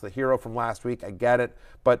Knox, the hero from last week. I get it.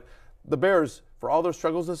 But the Bears, for all their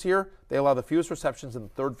struggles this year, they allow the fewest receptions and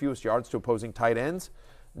the 3rd fewest yards to opposing tight ends.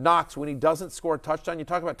 Knox, when he doesn't score a touchdown, you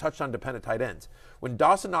talk about touchdown-dependent tight ends. When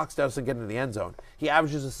Dawson Knox doesn't get into the end zone, he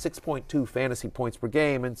averages a 6.2 fantasy points per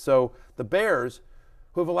game. And so the Bears,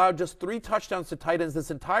 who have allowed just 3 touchdowns to tight ends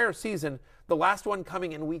this entire season, the last one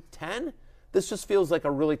coming in Week 10, this just feels like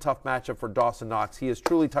a really tough matchup for Dawson Knox. He is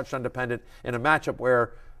truly touchdown-dependent in a matchup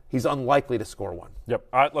where he's unlikely to score one. Yep.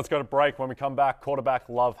 All right, let's go to break. When we come back, quarterback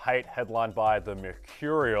love-hate, headlined by the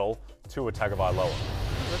mercurial Tua Tagovailoa.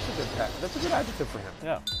 That's a good adjective for him.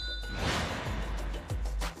 Yeah.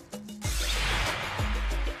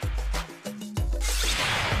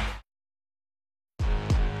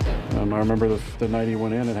 I remember the night he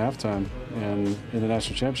went in at halftime and in the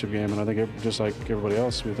national championship game, and I think just like everybody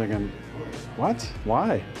else, we were thinking, what?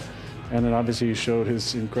 Why? And then obviously he showed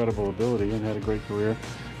his incredible ability and had a great career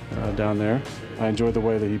down there. I enjoyed the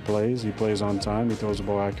way that he plays. He plays on time. He throws the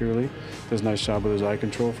ball accurately. Does a nice job with his eye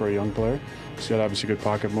control for a young player. He's got obviously good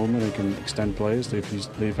pocket movement. He can extend plays.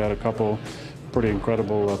 They've had a couple pretty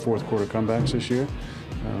incredible fourth quarter comebacks this year.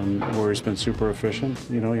 Where he's been super efficient.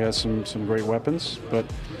 He has some great weapons, but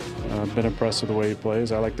been impressed with the way he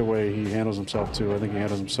plays. I like the way he handles himself too. I think he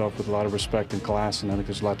handles himself with a lot of respect and class, and I think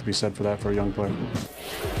there's a lot to be said for that for a young player.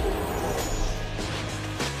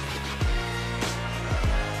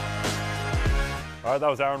 All right, that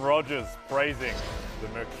was Aaron Rodgers praising the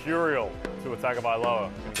mercurial Tua Tagovailoa.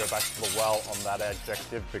 I'm going to go back to the well on that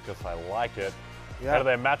adjective because I like it. Ahead of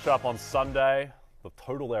their matchup on Sunday, the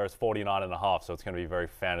total there is 49.5, so it's going to be very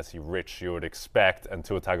fantasy rich, you would expect. And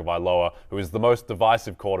Tua Tagovailoa, who is the most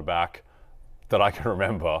divisive quarterback that I can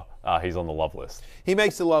remember, he's on the love list. He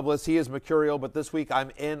makes the love list. He is mercurial, but this week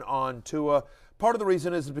I'm in on Tua. Part of the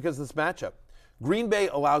reason is because of this matchup. Green Bay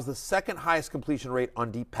allows the second highest completion rate on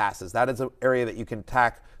deep passes. That is an area that you can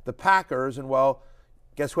attack the Packers, and well,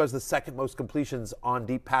 guess who has the second most completions on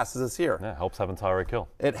deep passes this year? Yeah, helps having Tyreek Hill.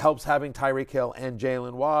 It helps having Tyreek Hill and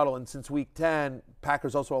Jalen Waddle. And since Week 10,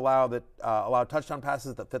 Packers also allow touchdown passes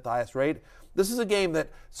at the fifth highest rate. This is a game that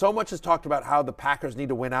so much is talked about how the Packers need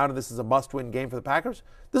to win out, and this is a must-win game for the Packers.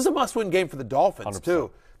 This is a must-win game for the Dolphins, 100%.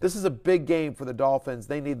 too. This is a big game for the Dolphins.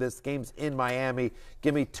 They need this. Game's in Miami.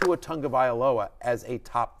 Give me Tua Tagovailoa as a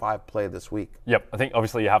top 5 play this week. Yep, I think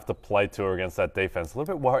obviously you have to play Tua against that defense. A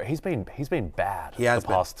little bit worried. He's been bad the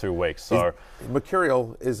past 2 weeks. So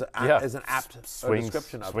mercurial is an apt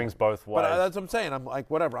description of it. Swings both ways. But that's what I'm saying. I'm like,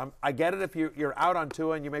 whatever. I get it if you're out on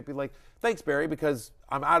Tua and you may be like, thanks, Barry, because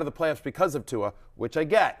I'm out of the playoffs because of Tua, which I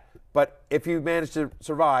get. But if you manage to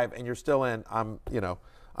survive and you're still in, I'm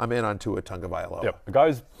in on Tua Tagovailoa. Yep. The guy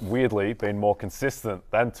who's weirdly been more consistent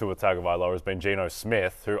than Tua Tagovailoa has been Geno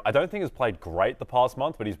Smith, who I don't think has played great the past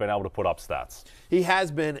month, but he's been able to put up stats. He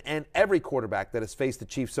has been, and every quarterback that has faced the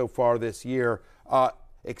Chiefs so far this year,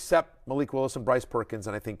 except Malik Willis and Bryce Perkins,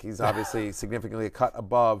 and I think he's obviously significantly a cut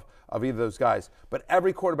above of either of those guys. But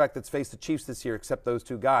every quarterback that's faced the Chiefs this year, except those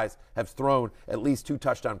 2 guys, have thrown at least 2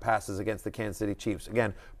 touchdown passes against the Kansas City Chiefs.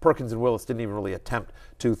 Again, Perkins and Willis didn't even really attempt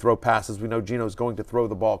to throw passes. We know Geno's going to throw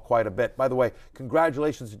the ball quite a bit. By the way,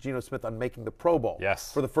 congratulations to Geno Smith on making the Pro Bowl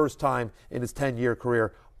for the first time in his 10-year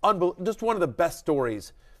career. Just one of the best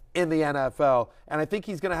stories in the NFL, and I think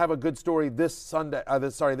he's going to have a good story this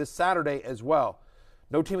Saturday as well.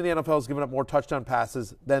 No team in the NFL has given up more touchdown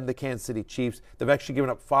passes than the Kansas City Chiefs. They've actually given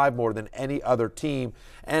up 5 more than any other team.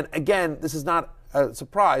 And again, this is not a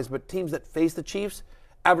surprise, but teams that face the Chiefs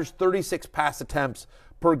average 36 pass attempts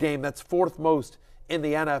per game. That's 4th most in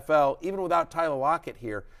the NFL, even without Tyler Lockett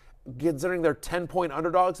here. Considering they're 10-point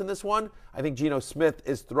underdogs in this one, I think Geno Smith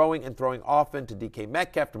is throwing often to DK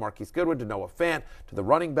Metcalf, to Marquise Goodwin, to Noah Fant, to the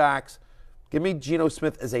running backs. Give me Geno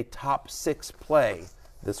Smith as a top 6 play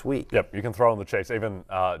this week. Yep, you can throw in the Chiefs. Even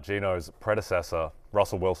Geno's predecessor,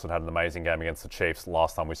 Russell Wilson, had an amazing game against the Chiefs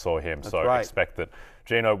last time we saw him. That's so right. Expect that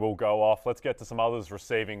Geno will go off. Let's get to some others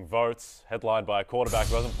receiving votes, headlined by a quarterback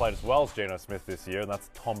who hasn't played as well as Geno Smith this year, and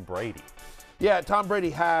that's Tom Brady. Yeah, Tom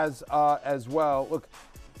Brady has as well. Look,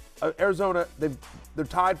 Arizona, they're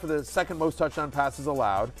tied for the second most touchdown passes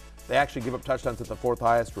allowed. They actually give up touchdowns at the 4th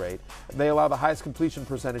highest rate. They allow the highest completion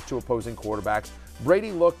percentage to opposing quarterbacks.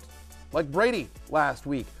 Brady looked like Brady last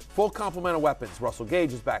week. Full complement of weapons. Russell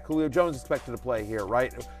Gage is back. Julio Jones is expected to play here,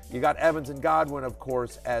 right? You got Evans and Godwin, of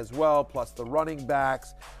course, as well, plus the running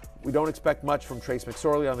backs. We don't expect much from Trace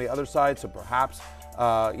McSorley on the other side, so perhaps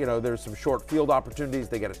there's some short field opportunities.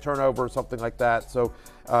 They get a turnover or something like that. So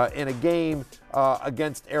in a game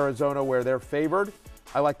against Arizona where they're favored,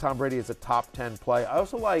 I like Tom Brady as a top 10 play. I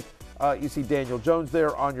also like, you see Daniel Jones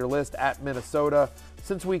there on your list at Minnesota.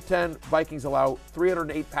 Since Week 10, Vikings allow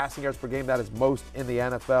 308 passing yards per game. That is most in the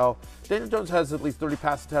NFL. Daniel Jones has at least 30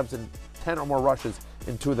 pass attempts and 10 or more rushes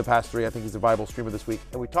in 2 of the past 3. I think he's a viable streamer this week.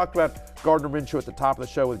 And we talked about Gardner Minshew at the top of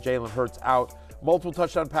the show with Jalen Hurts out. Multiple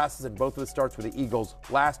touchdown passes in both of the starts with the Eagles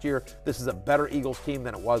last year. This is a better Eagles team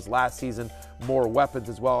than it was last season. More weapons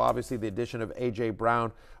as well. Obviously, the addition of A.J.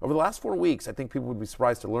 Brown. Over the last 4 weeks, I think people would be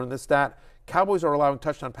surprised to learn this stat. Cowboys are allowing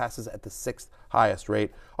touchdown passes at the 6th highest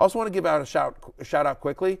rate. I also want to give out a shout out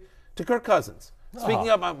quickly to Kirk Cousins. Speaking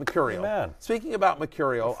about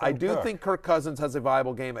Mercurial, I do think Kirk Cousins has a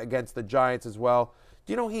viable game against the Giants as well.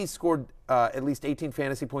 Do you know he scored at least 18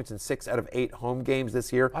 fantasy points in 6 out of 8 home games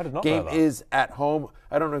this year? I did not Game know that. is at home.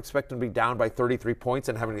 I don't expect him to be down by 33 points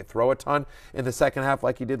and having to throw a ton in the second half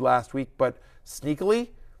like he did last week, but sneakily,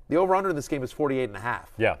 The over-under in this game is 48.5.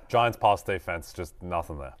 Yeah, Giants pass defense, just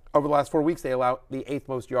nothing there. Over the last 4 weeks, they allow the 8th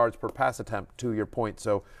most yards per pass attempt, to your point.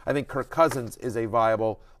 So I think Kirk Cousins is a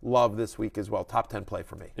viable love this week as well. Top 10 play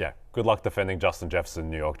for me. Yeah, good luck defending Justin Jefferson,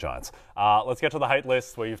 New York Giants. Let's get to the hate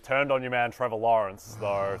list where you've turned on your man Trevor Lawrence,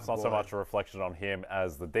 though it's not so much a reflection on him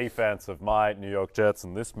as the defense of my New York Jets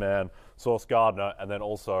and this man, Sauce Gardner, and then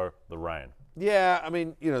also the rain. Yeah, I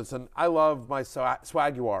mean, listen, I love my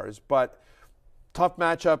Swaguars, but tough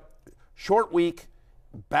matchup, short week,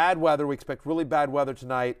 bad weather. We expect really bad weather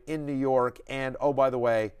tonight in New York. And, oh, by the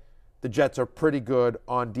way, the Jets are pretty good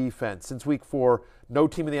on defense. Since week 4, no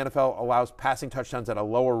team in the NFL allows passing touchdowns at a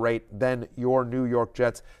lower rate than your New York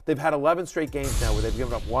Jets. They've had 11 straight games now where they've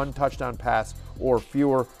given up 1 touchdown pass or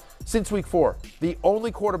fewer. Since week 4, the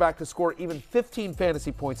only quarterback to score even 15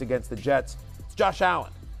 fantasy points against the Jets is Josh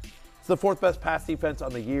Allen. It's the 4th best pass defense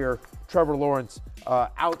on the year. Trevor Lawrence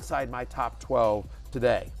outside my top 12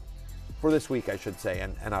 today. For this week, I should say,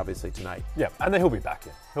 and obviously tonight. Yeah, and then he'll be back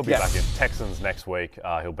in. He'll be back in. Texans next week.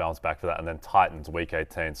 He'll bounce back for that. And then Titans week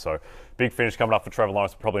 18. So big finish coming up for Trevor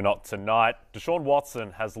Lawrence, probably not tonight. Deshaun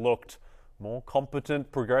Watson has looked more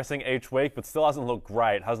competent, progressing each week, but still hasn't looked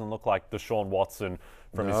great. Hasn't looked like Deshaun Watson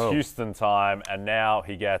from his Houston time. And now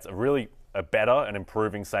he gets a better and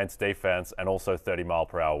improving Saints defense and also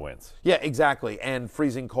 30-mile-per-hour winds. Yeah, exactly. And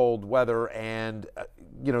freezing cold weather. And,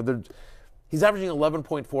 he's averaging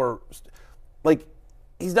 11.4. Like,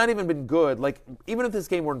 he's not even been good. Like, even if this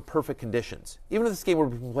game were in perfect conditions, even if this game were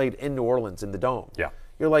played in New Orleans in the Dome,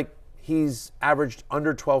 you're like, he's averaged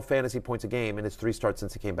under 12 fantasy points a game in his 3 starts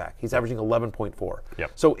since he came back. He's averaging 11.4.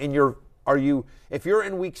 Yep. So if you're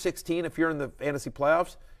in week 16, if you're in the fantasy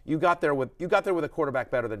playoffs, you got there with a quarterback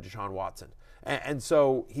better than Deshaun Watson. And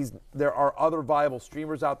so there are other viable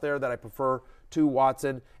streamers out there that I prefer to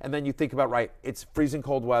Watson. And then you think about, it's freezing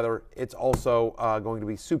cold weather. It's also going to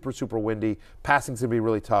be super, super windy. Passing's going to be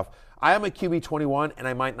really tough. I am a QB 21, and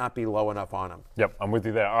I might not be low enough on him. Yep, I'm with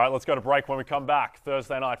you there. All right, let's go to break. When we come back,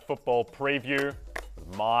 Thursday Night Football preview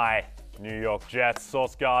with my New York Jets.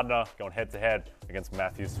 Sauce Gardner going head-to-head against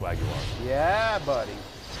Matthew Swaguar. Yeah, buddy.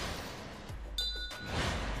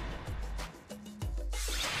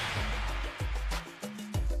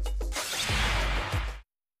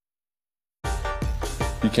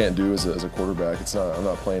 You can't do as a quarterback. I'm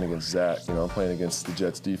not playing against Zach. I'm playing against the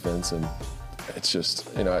Jets defense, and it's just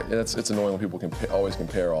it's annoying when people always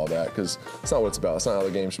compare all that because it's not what it's about. It's not how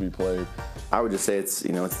the game should be played. I would just say it's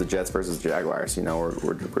the Jets versus Jaguars.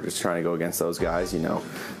 We're just trying to go against those guys.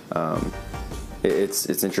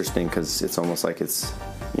 It's interesting because it's almost like it's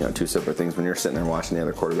 2 separate things. When you're sitting there watching the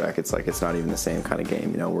other quarterback, it's like it's not even the same kind of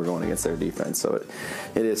game. We're going against their defense, so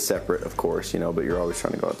it is separate, of course. But you're always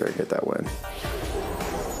trying to go out there and get that win.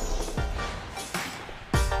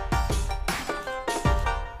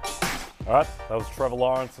 All right, that was Trevor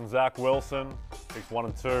Lawrence and Zach Wilson, picks 1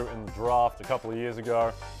 and 2 in the draft a couple of years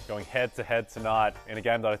ago, going head-to-head tonight in a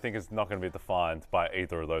game that I think is not going to be defined by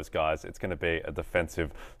either of those guys. It's going to be a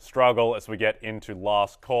defensive struggle as we get into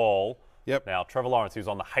last call. Yep. Now, Trevor Lawrence, he's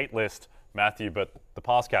on the hate list, Matthew, but the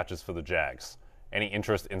pass catchers for the Jags. Any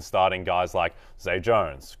interest in starting guys like Zay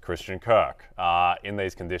Jones, Christian Kirk in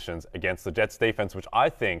these conditions against the Jets defense, which I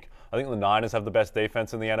think the Niners have the best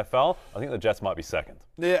defense in the NFL. I think the Jets might be second.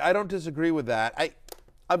 Yeah, I don't disagree with that.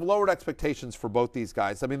 I've lowered expectations for both these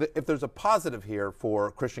guys. I mean, if there's a positive here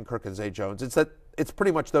for Christian Kirk and Zay Jones, it's that it's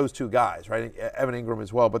pretty much those 2 guys, right? Evan Ingram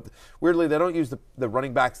as well. But weirdly, they don't use the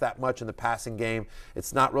running backs that much in the passing game.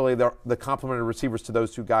 It's not really the complementary receivers to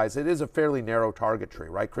those 2 guys. It is a fairly narrow target tree,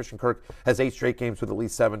 right? Christian Kirk has 8 straight games with at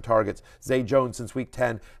least 7 targets. Zay Jones, since week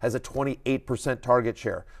 10, has a 28% target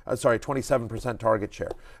share. 27% target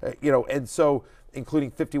share. And so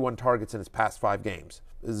including 51 targets in his past 5 games,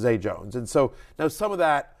 Zay Jones. And so now some of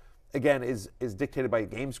that, again, is dictated by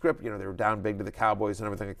game script. They were down big to the Cowboys and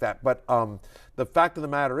everything like that. But the fact of the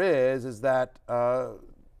matter is that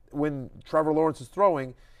when Trevor Lawrence is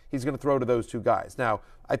throwing, he's going to throw to those 2 guys. Now,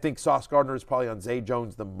 I think Sauce Gardner is probably on Zay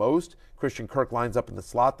Jones the most. Christian Kirk lines up in the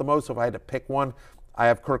slot the most. So if I had to pick one, I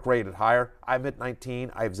have Kirk rated higher. I'm at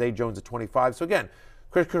 19. I have Zay Jones at 25. So again,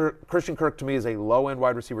 Christian Kirk to me is a low-end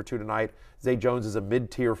wide receiver 2 tonight. Zay Jones is a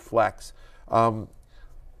mid-tier flex.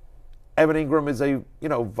 Evan Ingram is a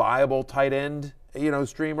viable tight end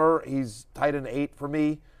streamer. He's tight end 8 for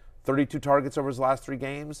me, 32 targets over his last 3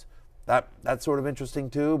 games. That's sort of interesting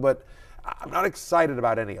too. But I'm not excited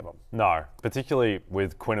about any of them. No, particularly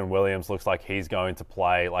with Quinnen Williams, looks like he's going to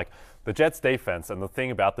play. Like, the Jets defense, and the thing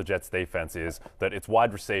about the Jets defense is that it's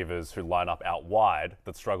wide receivers who line up out wide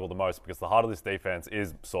that struggle the most, because the heart of this defense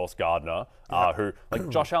is Sauce Gardner, who, like,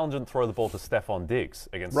 Josh Allen didn't throw the ball to Stephon Diggs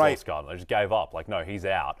against Sauce Gardner. They just gave up. Like, no, he's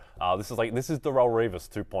out. This is Darrelle Revis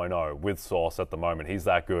 2.0 with Sauce at the moment. He's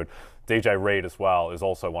that good. DJ Reed as well is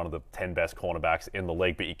also one of the 10 best cornerbacks in the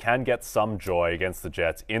league, but you can get some joy against the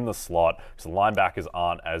Jets in the slot because the linebackers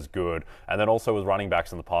aren't as good. And then also with running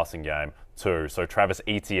backs in the passing game too. So Travis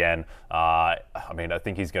Etienne, I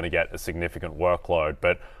think he's going to get a significant workload.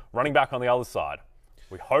 But running back on the other side,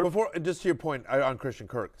 we hope. Just to your point on Christian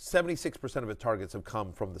Kirk, 76% of his targets have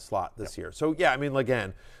come from the slot this year. So yeah,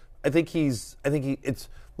 again, it's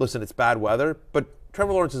bad weather, but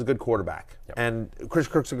Trevor Lawrence is a good quarterback, and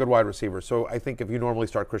Christian Kirk's a good wide receiver. So I think if you normally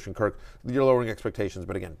start Christian Kirk, you're lowering expectations.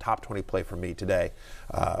 But again, top 20 play for me today.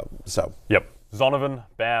 Yep. Zonovan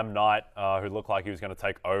Bam Knight, who looked like he was going to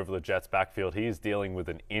take over the Jets' backfield, he is dealing with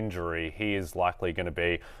an injury. He is likely going to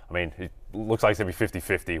be, it looks like he's going to be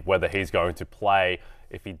 50-50 whether he's going to play.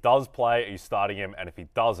 If he does play, are you starting him? And if he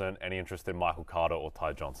doesn't, any interest in Michael Carter or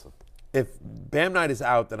Ty Johnson? If Bam Knight is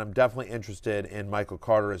out, then I'm definitely interested in Michael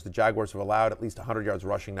Carter, as the Jaguars have allowed at least 100 yards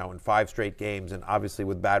rushing now in 5 straight games. And obviously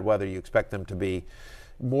with bad weather, you expect them to be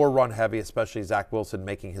more run heavy, especially Zach Wilson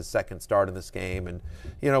making his second start in this game. And,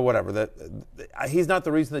 whatever. He's not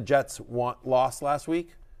the reason the Jets lost last week.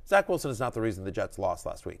 Zach Wilson is not the reason the Jets lost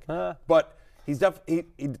last week. But he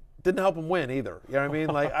didn't help him win either. You know what I mean?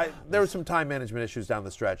 Like, there were some time management issues down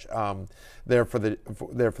the stretch there for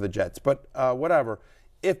the Jets. But whatever.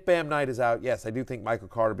 If Bam Knight is out, yes, I do think Michael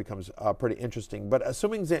Carter becomes pretty interesting. But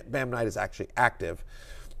assuming Bam Knight is actually active,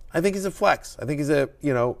 I think he's a flex. I think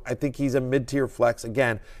he's a mid-tier flex.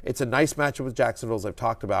 Again, it's a nice matchup with Jacksonville, as I've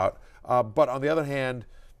talked about. But on the other hand,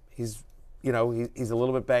 he's a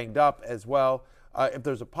little bit banged up as well. If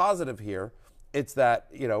there's a positive here, it's that,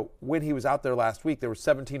 when he was out there last week, there were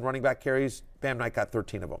 17 running back carries. Bam Knight got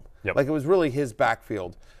 13 of them. Yep. Like, it was really his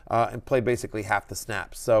backfield and played basically half the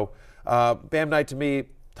snaps. So Bam Knight, to me,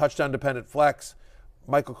 touchdown-dependent flex.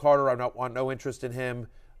 Michael Carter, I want no interest in him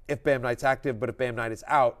if Bam Knight's active. But if Bam Knight is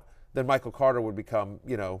out, then Michael Carter would become,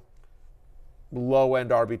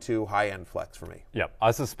 low-end RB2, high-end flex for me. Yep.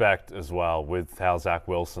 I suspect as well, with how Zach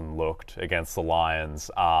Wilson looked against the Lions,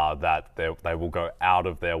 that they will go out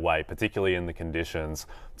of their way, particularly in the conditions,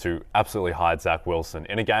 to absolutely hide Zach Wilson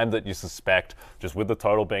in a game that you suspect, just with the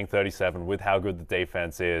total being 37, with how good the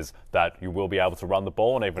defense is, that you will be able to run the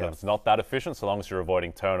ball. And even if it's not that efficient, so long as you're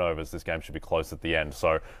avoiding turnovers, this game should be close at the end.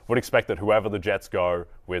 So would expect that whoever the Jets go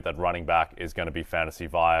with at running back is going to be fantasy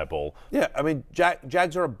viable. Yeah,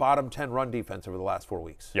 Jags are a bottom 10 run defense over the last 4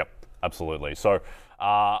 weeks. Yep, absolutely. So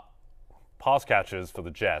pass catches for the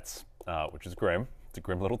Jets, which is grim. It's a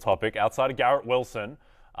grim little topic. Outside of Garrett Wilson,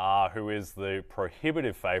 who is the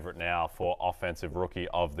prohibitive favorite now for Offensive Rookie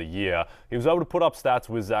of the Year. He was able to put up stats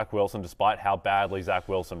with Zach Wilson despite how badly Zach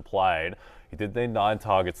Wilson played. He did need 9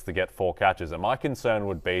 targets to get 4 catches. And my concern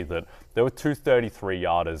would be that there were 2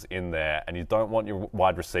 33-yarders in there, and you don't want your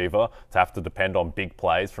wide receiver to have to depend on big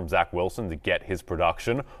plays from Zach Wilson to get his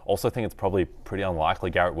production. Also think it's probably pretty unlikely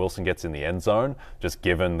Garrett Wilson gets in the end zone, just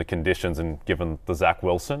given the conditions and given the Zach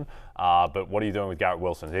Wilson. But what are you doing with Garrett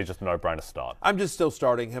Wilson? He's just a no-brainer start. I'm just still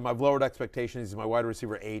starting him. I've lowered expectations. He's my wide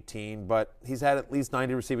receiver 18, but he's had at least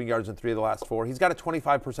 90 receiving yards in 3 of the last 4. He's got a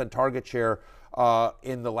 25% target share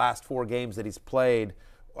in the last 4 games that he's played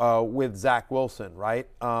with Zach Wilson, right?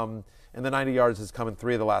 And the 90 yards has come in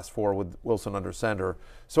 3 of the last 4 with Wilson under center.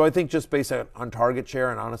 So I think just based on target share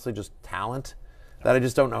and honestly just talent, that I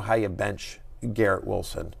just don't know how you bench Garrett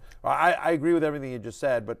Wilson. I agree with everything you just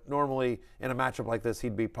said, but normally in a matchup like this,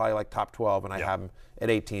 he'd be probably like top 12, and I have him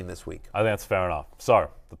at 18 this week. I think that's fair enough. So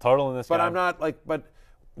the total in this game.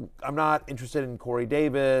 I'm not interested in Corey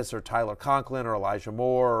Davis or Tyler Conklin or Elijah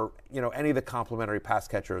Moore or any of the complimentary pass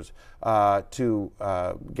catchers to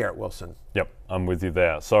Garrett Wilson. Yep, I'm with you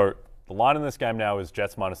there. So the line in this game now is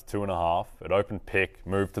Jets minus 2.5. It opened pick,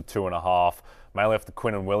 moved to 2.5. Mainly after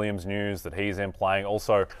Quinnen Williams news that he's in playing.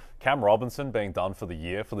 Also, Cam Robinson being done for the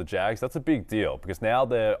year for the Jags. That's a big deal because now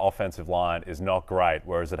their offensive line is not great,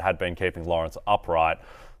 whereas it had been keeping Lawrence upright.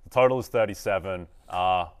 The total is 37.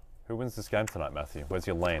 Who wins this game tonight, Matthew? Where's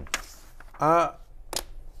your lean? I'm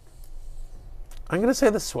going to say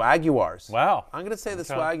the Swaguars. Wow. I'm going to say the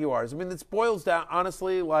Swaguars. I mean, this boils down,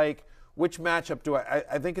 honestly, like, which matchup do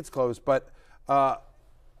I think it's close, but I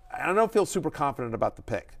don't feel super confident about the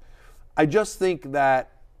pick. I just think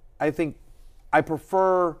that I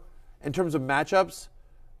prefer, in terms of matchups,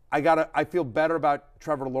 I feel better about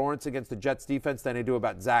Trevor Lawrence against the Jets defense than I do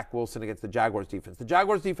about Zach Wilson against the Jaguars defense. The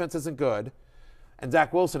Jaguars defense isn't good, and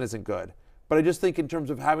Zach Wilson isn't good. But I just think in terms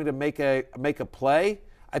of having to make a play,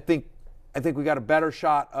 I think we got a better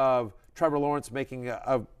shot of Trevor Lawrence making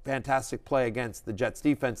a fantastic play against the Jets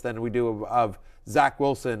defense than we do of Zach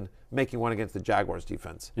Wilson making one against the Jaguars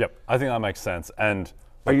defense. Yep, I think that makes sense. And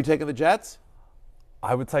are you taking the Jets?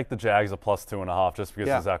 I would take the Jags at +2.5 just because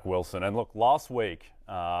of Zach Wilson. And look, last week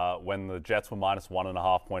when the Jets were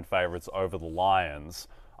 -1.5 point favorites over the Lions,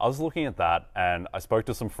 I was looking at that and I spoke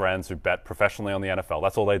to some friends who bet professionally on the NFL.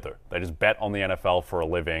 That's all they do. They just bet on the NFL for a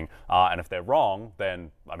living. And if they're wrong,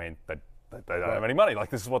 then, I mean, they don't have any money. Like,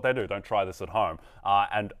 this is what they do. Don't try this at home.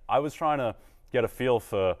 And I was trying to get a feel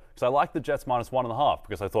for, because I like the Jets -1.5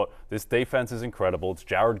 because I thought this defense is incredible. It's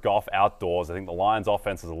Jared Goff outdoors. I think the Lions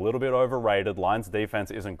offense is a little bit overrated. Lions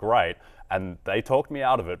defense isn't great. And they talked me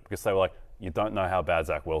out of it because they were like, you don't know how bad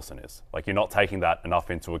Zach Wilson is. Like, you're not taking that enough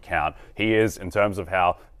into account. He is, in terms of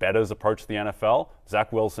how bettors approach the NFL,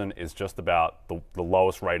 Zach Wilson is just about the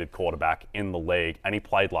lowest rated quarterback in the league, and he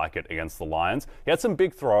played like it against the Lions. He had some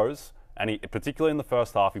big throws, and particularly in the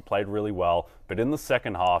first half, he played really well. But in the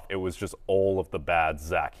second half, it was just all of the bad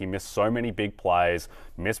Zach. He missed so many big plays,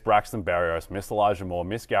 missed Braxton Berrios, missed Elijah Moore,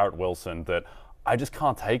 missed Garrett Wilson, that I just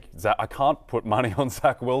can't take Zach. I can't put money on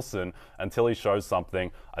Zach Wilson until he shows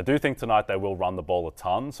something. I do think tonight they will run the ball a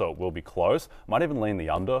ton, so it will be close. Might even lean the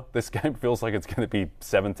under. This game feels like it's going to be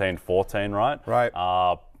 17-14, right? Right.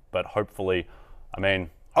 But hopefully,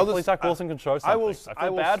 hopefully Zach Wilson can show something. I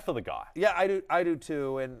feel bad for the guy. Yeah, I do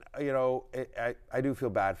too, and I do feel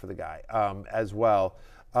bad for the guy as well.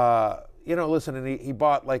 Listen, and he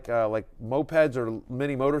bought like mopeds or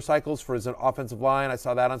mini motorcycles for his offensive line. I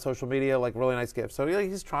saw that on social media, like really nice gift. So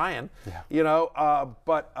he's trying,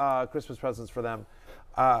 but Christmas presents for them.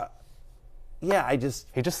 He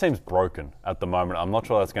just seems broken at the moment. I'm not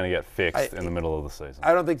sure that's going to get fixed in the middle of the season.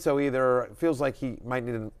 I don't think so either. It feels like he might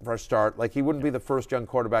need a fresh start. Like, he wouldn't be the first young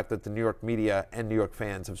quarterback that the New York media and New York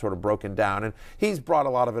fans have sort of broken down. And he's brought a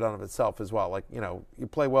lot of it on of itself as well. Like, you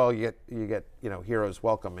play well, you get heroes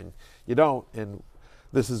welcome, and you don't. And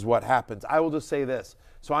this is what happens. I will just say this.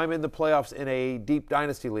 So I'm in the playoffs in a deep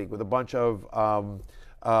dynasty league with a bunch of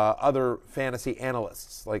other fantasy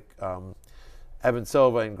analysts, like Evan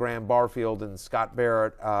Silva and Graham Barfield and Scott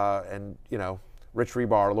Barrett and Rich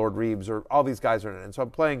Rebar, Lord Reeves, or all these guys are in it. And so I'm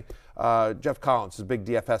playing Jeff Collins, who's a big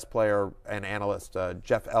DFS player and analyst,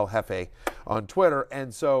 Jeff L. Hefe on Twitter.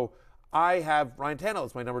 And so I have Ryan Tannehill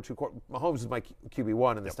as my number 2. Mahomes is my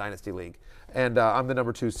QB1 in this dynasty league. And I'm the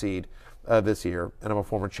number 2 seed this year, and I'm a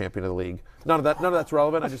former champion of the league. None of that's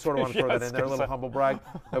relevant. I just sort of want to throw that in there, a little humble brag.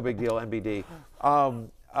 No big deal, NBD.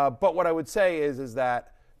 But what I would say is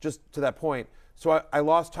that, just to that point, so I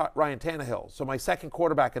lost Ryan Tannehill. So my second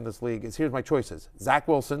quarterback in this league here's my choices: Zach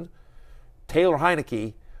Wilson, Taylor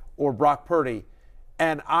Heineke, or Brock Purdy.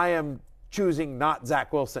 And I am choosing not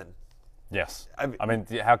Zach Wilson. Yes.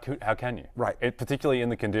 How can you? Right. Particularly in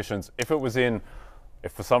the conditions. If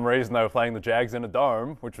for some reason they were playing the Jags in a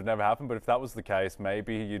dome, which would never happen, but if that was the case,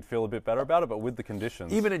 maybe you'd feel a bit better about it. But with the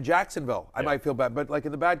conditions. Even in Jacksonville, I might feel bad. But like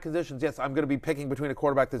in the bad conditions, yes, I'm going to be picking between a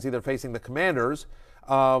quarterback that's either facing the Commanders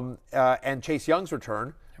and Chase Young's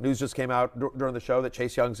return. News just came out during the show that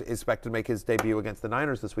Chase Young's is expected to make his debut against the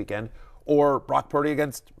Niners this weekend, or Brock Purdy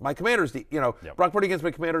against my Commanders. Brock Purdy against my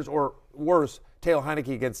Commanders, or worse, Taylor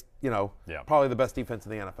Heineke against probably the best defense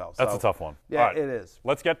in the NFL. That's a tough one. Yeah, right. It is.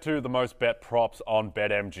 Let's get to the most bet props on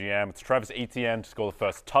BetMGM. It's Travis Etienne to score the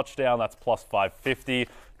first touchdown. That's +550.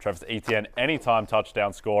 Travis Etienne anytime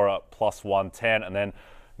touchdown scorer +110, and then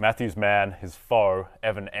Matthew's man, his foe,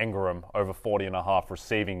 Evan Engram, over 40.5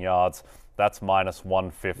 receiving yards. That's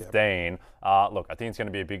 -115. Look, I think it's going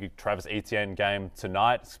to be a big Travis Etienne game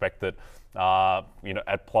tonight. Expect that,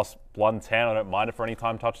 at +110, I don't mind it for any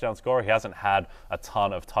time touchdown scorer. He hasn't had a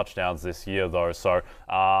ton of touchdowns this year, though. So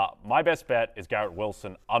my best bet is Garrett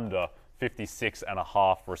Wilson under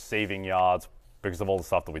 56.5 receiving yards, because of all the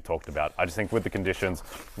stuff that we talked about. I just think with the conditions,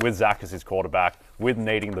 with Zach as his quarterback, with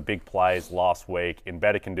needing the big plays last week, in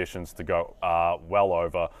better conditions to go well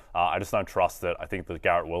over, I just don't trust it. I think that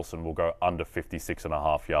Garrett Wilson will go under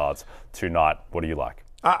 56.5 yards tonight. What do you like?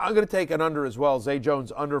 I'm going to take an under as well. Zay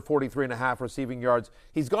Jones under 43.5 receiving yards.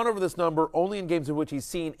 He's gone over this number only in games in which he's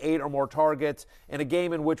seen 8 or more targets, in a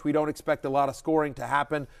game in which we don't expect a lot of scoring to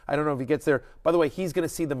happen. I don't know if he gets there. By the way, he's going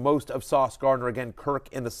to see the most of Sauce Gardner. Again, Kirk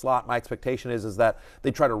in the slot. My expectation is that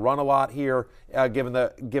they try to run a lot here, given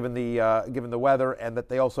the weather, and that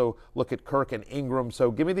they also look at Kirk and Ingram.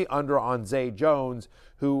 So give me the under on Zay Jones,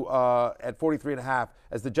 who at 43.5,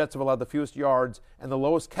 as the Jets have allowed the fewest yards and the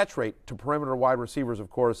lowest catch rate to perimeter wide receivers, of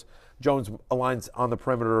course. Jones aligns on the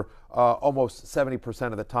perimeter almost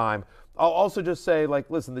 70% of the time. I'll also just say,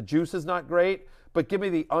 listen, the juice is not great, but give me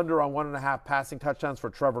the under on 1.5 passing touchdowns for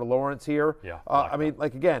Trevor Lawrence here. Yeah,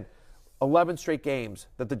 again, 11 straight games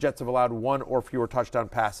that the Jets have allowed one or fewer touchdown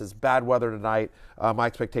passes. Bad weather tonight. My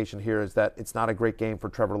expectation here is that it's not a great game for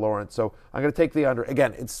Trevor Lawrence. So I'm going to take the under.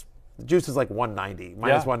 Again, the juice is like 190,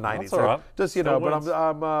 minus 190. That's all right. Just, Still but wins.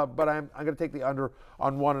 I'm going to take the under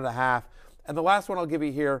on 1.5. And the last one I'll give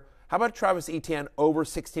you here, how about Travis Etienne over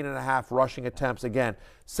 16.5 rushing attempts? Again,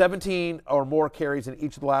 17 or more carries in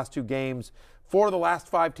each of the last 2 games. 4 of the last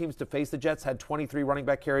 5 teams to face the Jets had 23 running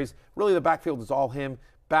back carries. Really, the backfield is all him.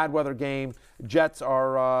 Bad weather game. Jets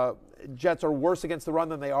are worse against the run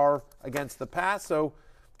than they are against the pass. So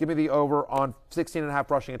give me the over on 16.5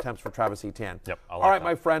 rushing attempts for Travis Etienne. Yep, I like all right, that.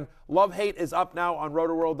 my friend. Love Hate is up now on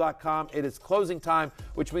rotoworld.com. It is closing time,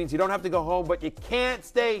 which means you don't have to go home, but you can't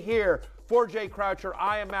stay here. For Jay Croucher,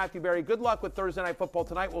 I am Matthew Berry. Good luck with Thursday Night Football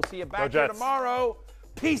tonight. We'll see you back here tomorrow.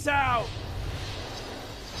 Peace out.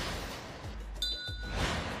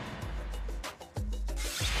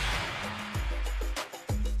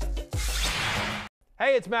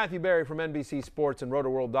 Hey, it's Matthew Berry from NBC Sports and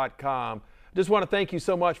rotoworld.com. Just want to thank you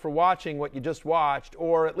so much for watching what you just watched,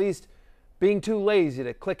 or at least being too lazy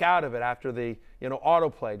to click out of it after the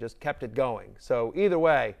autoplay just kept it going. So either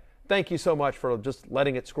way, thank you so much for just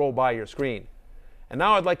letting it scroll by your screen. And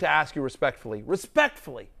now I'd like to ask you respectfully,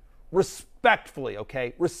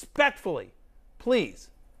 please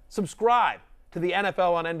subscribe to the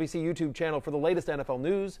NFL on NBC YouTube channel for the latest NFL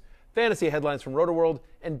news, fantasy headlines from RotoWorld,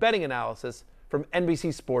 and betting analysis from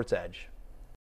NBC Sports Edge.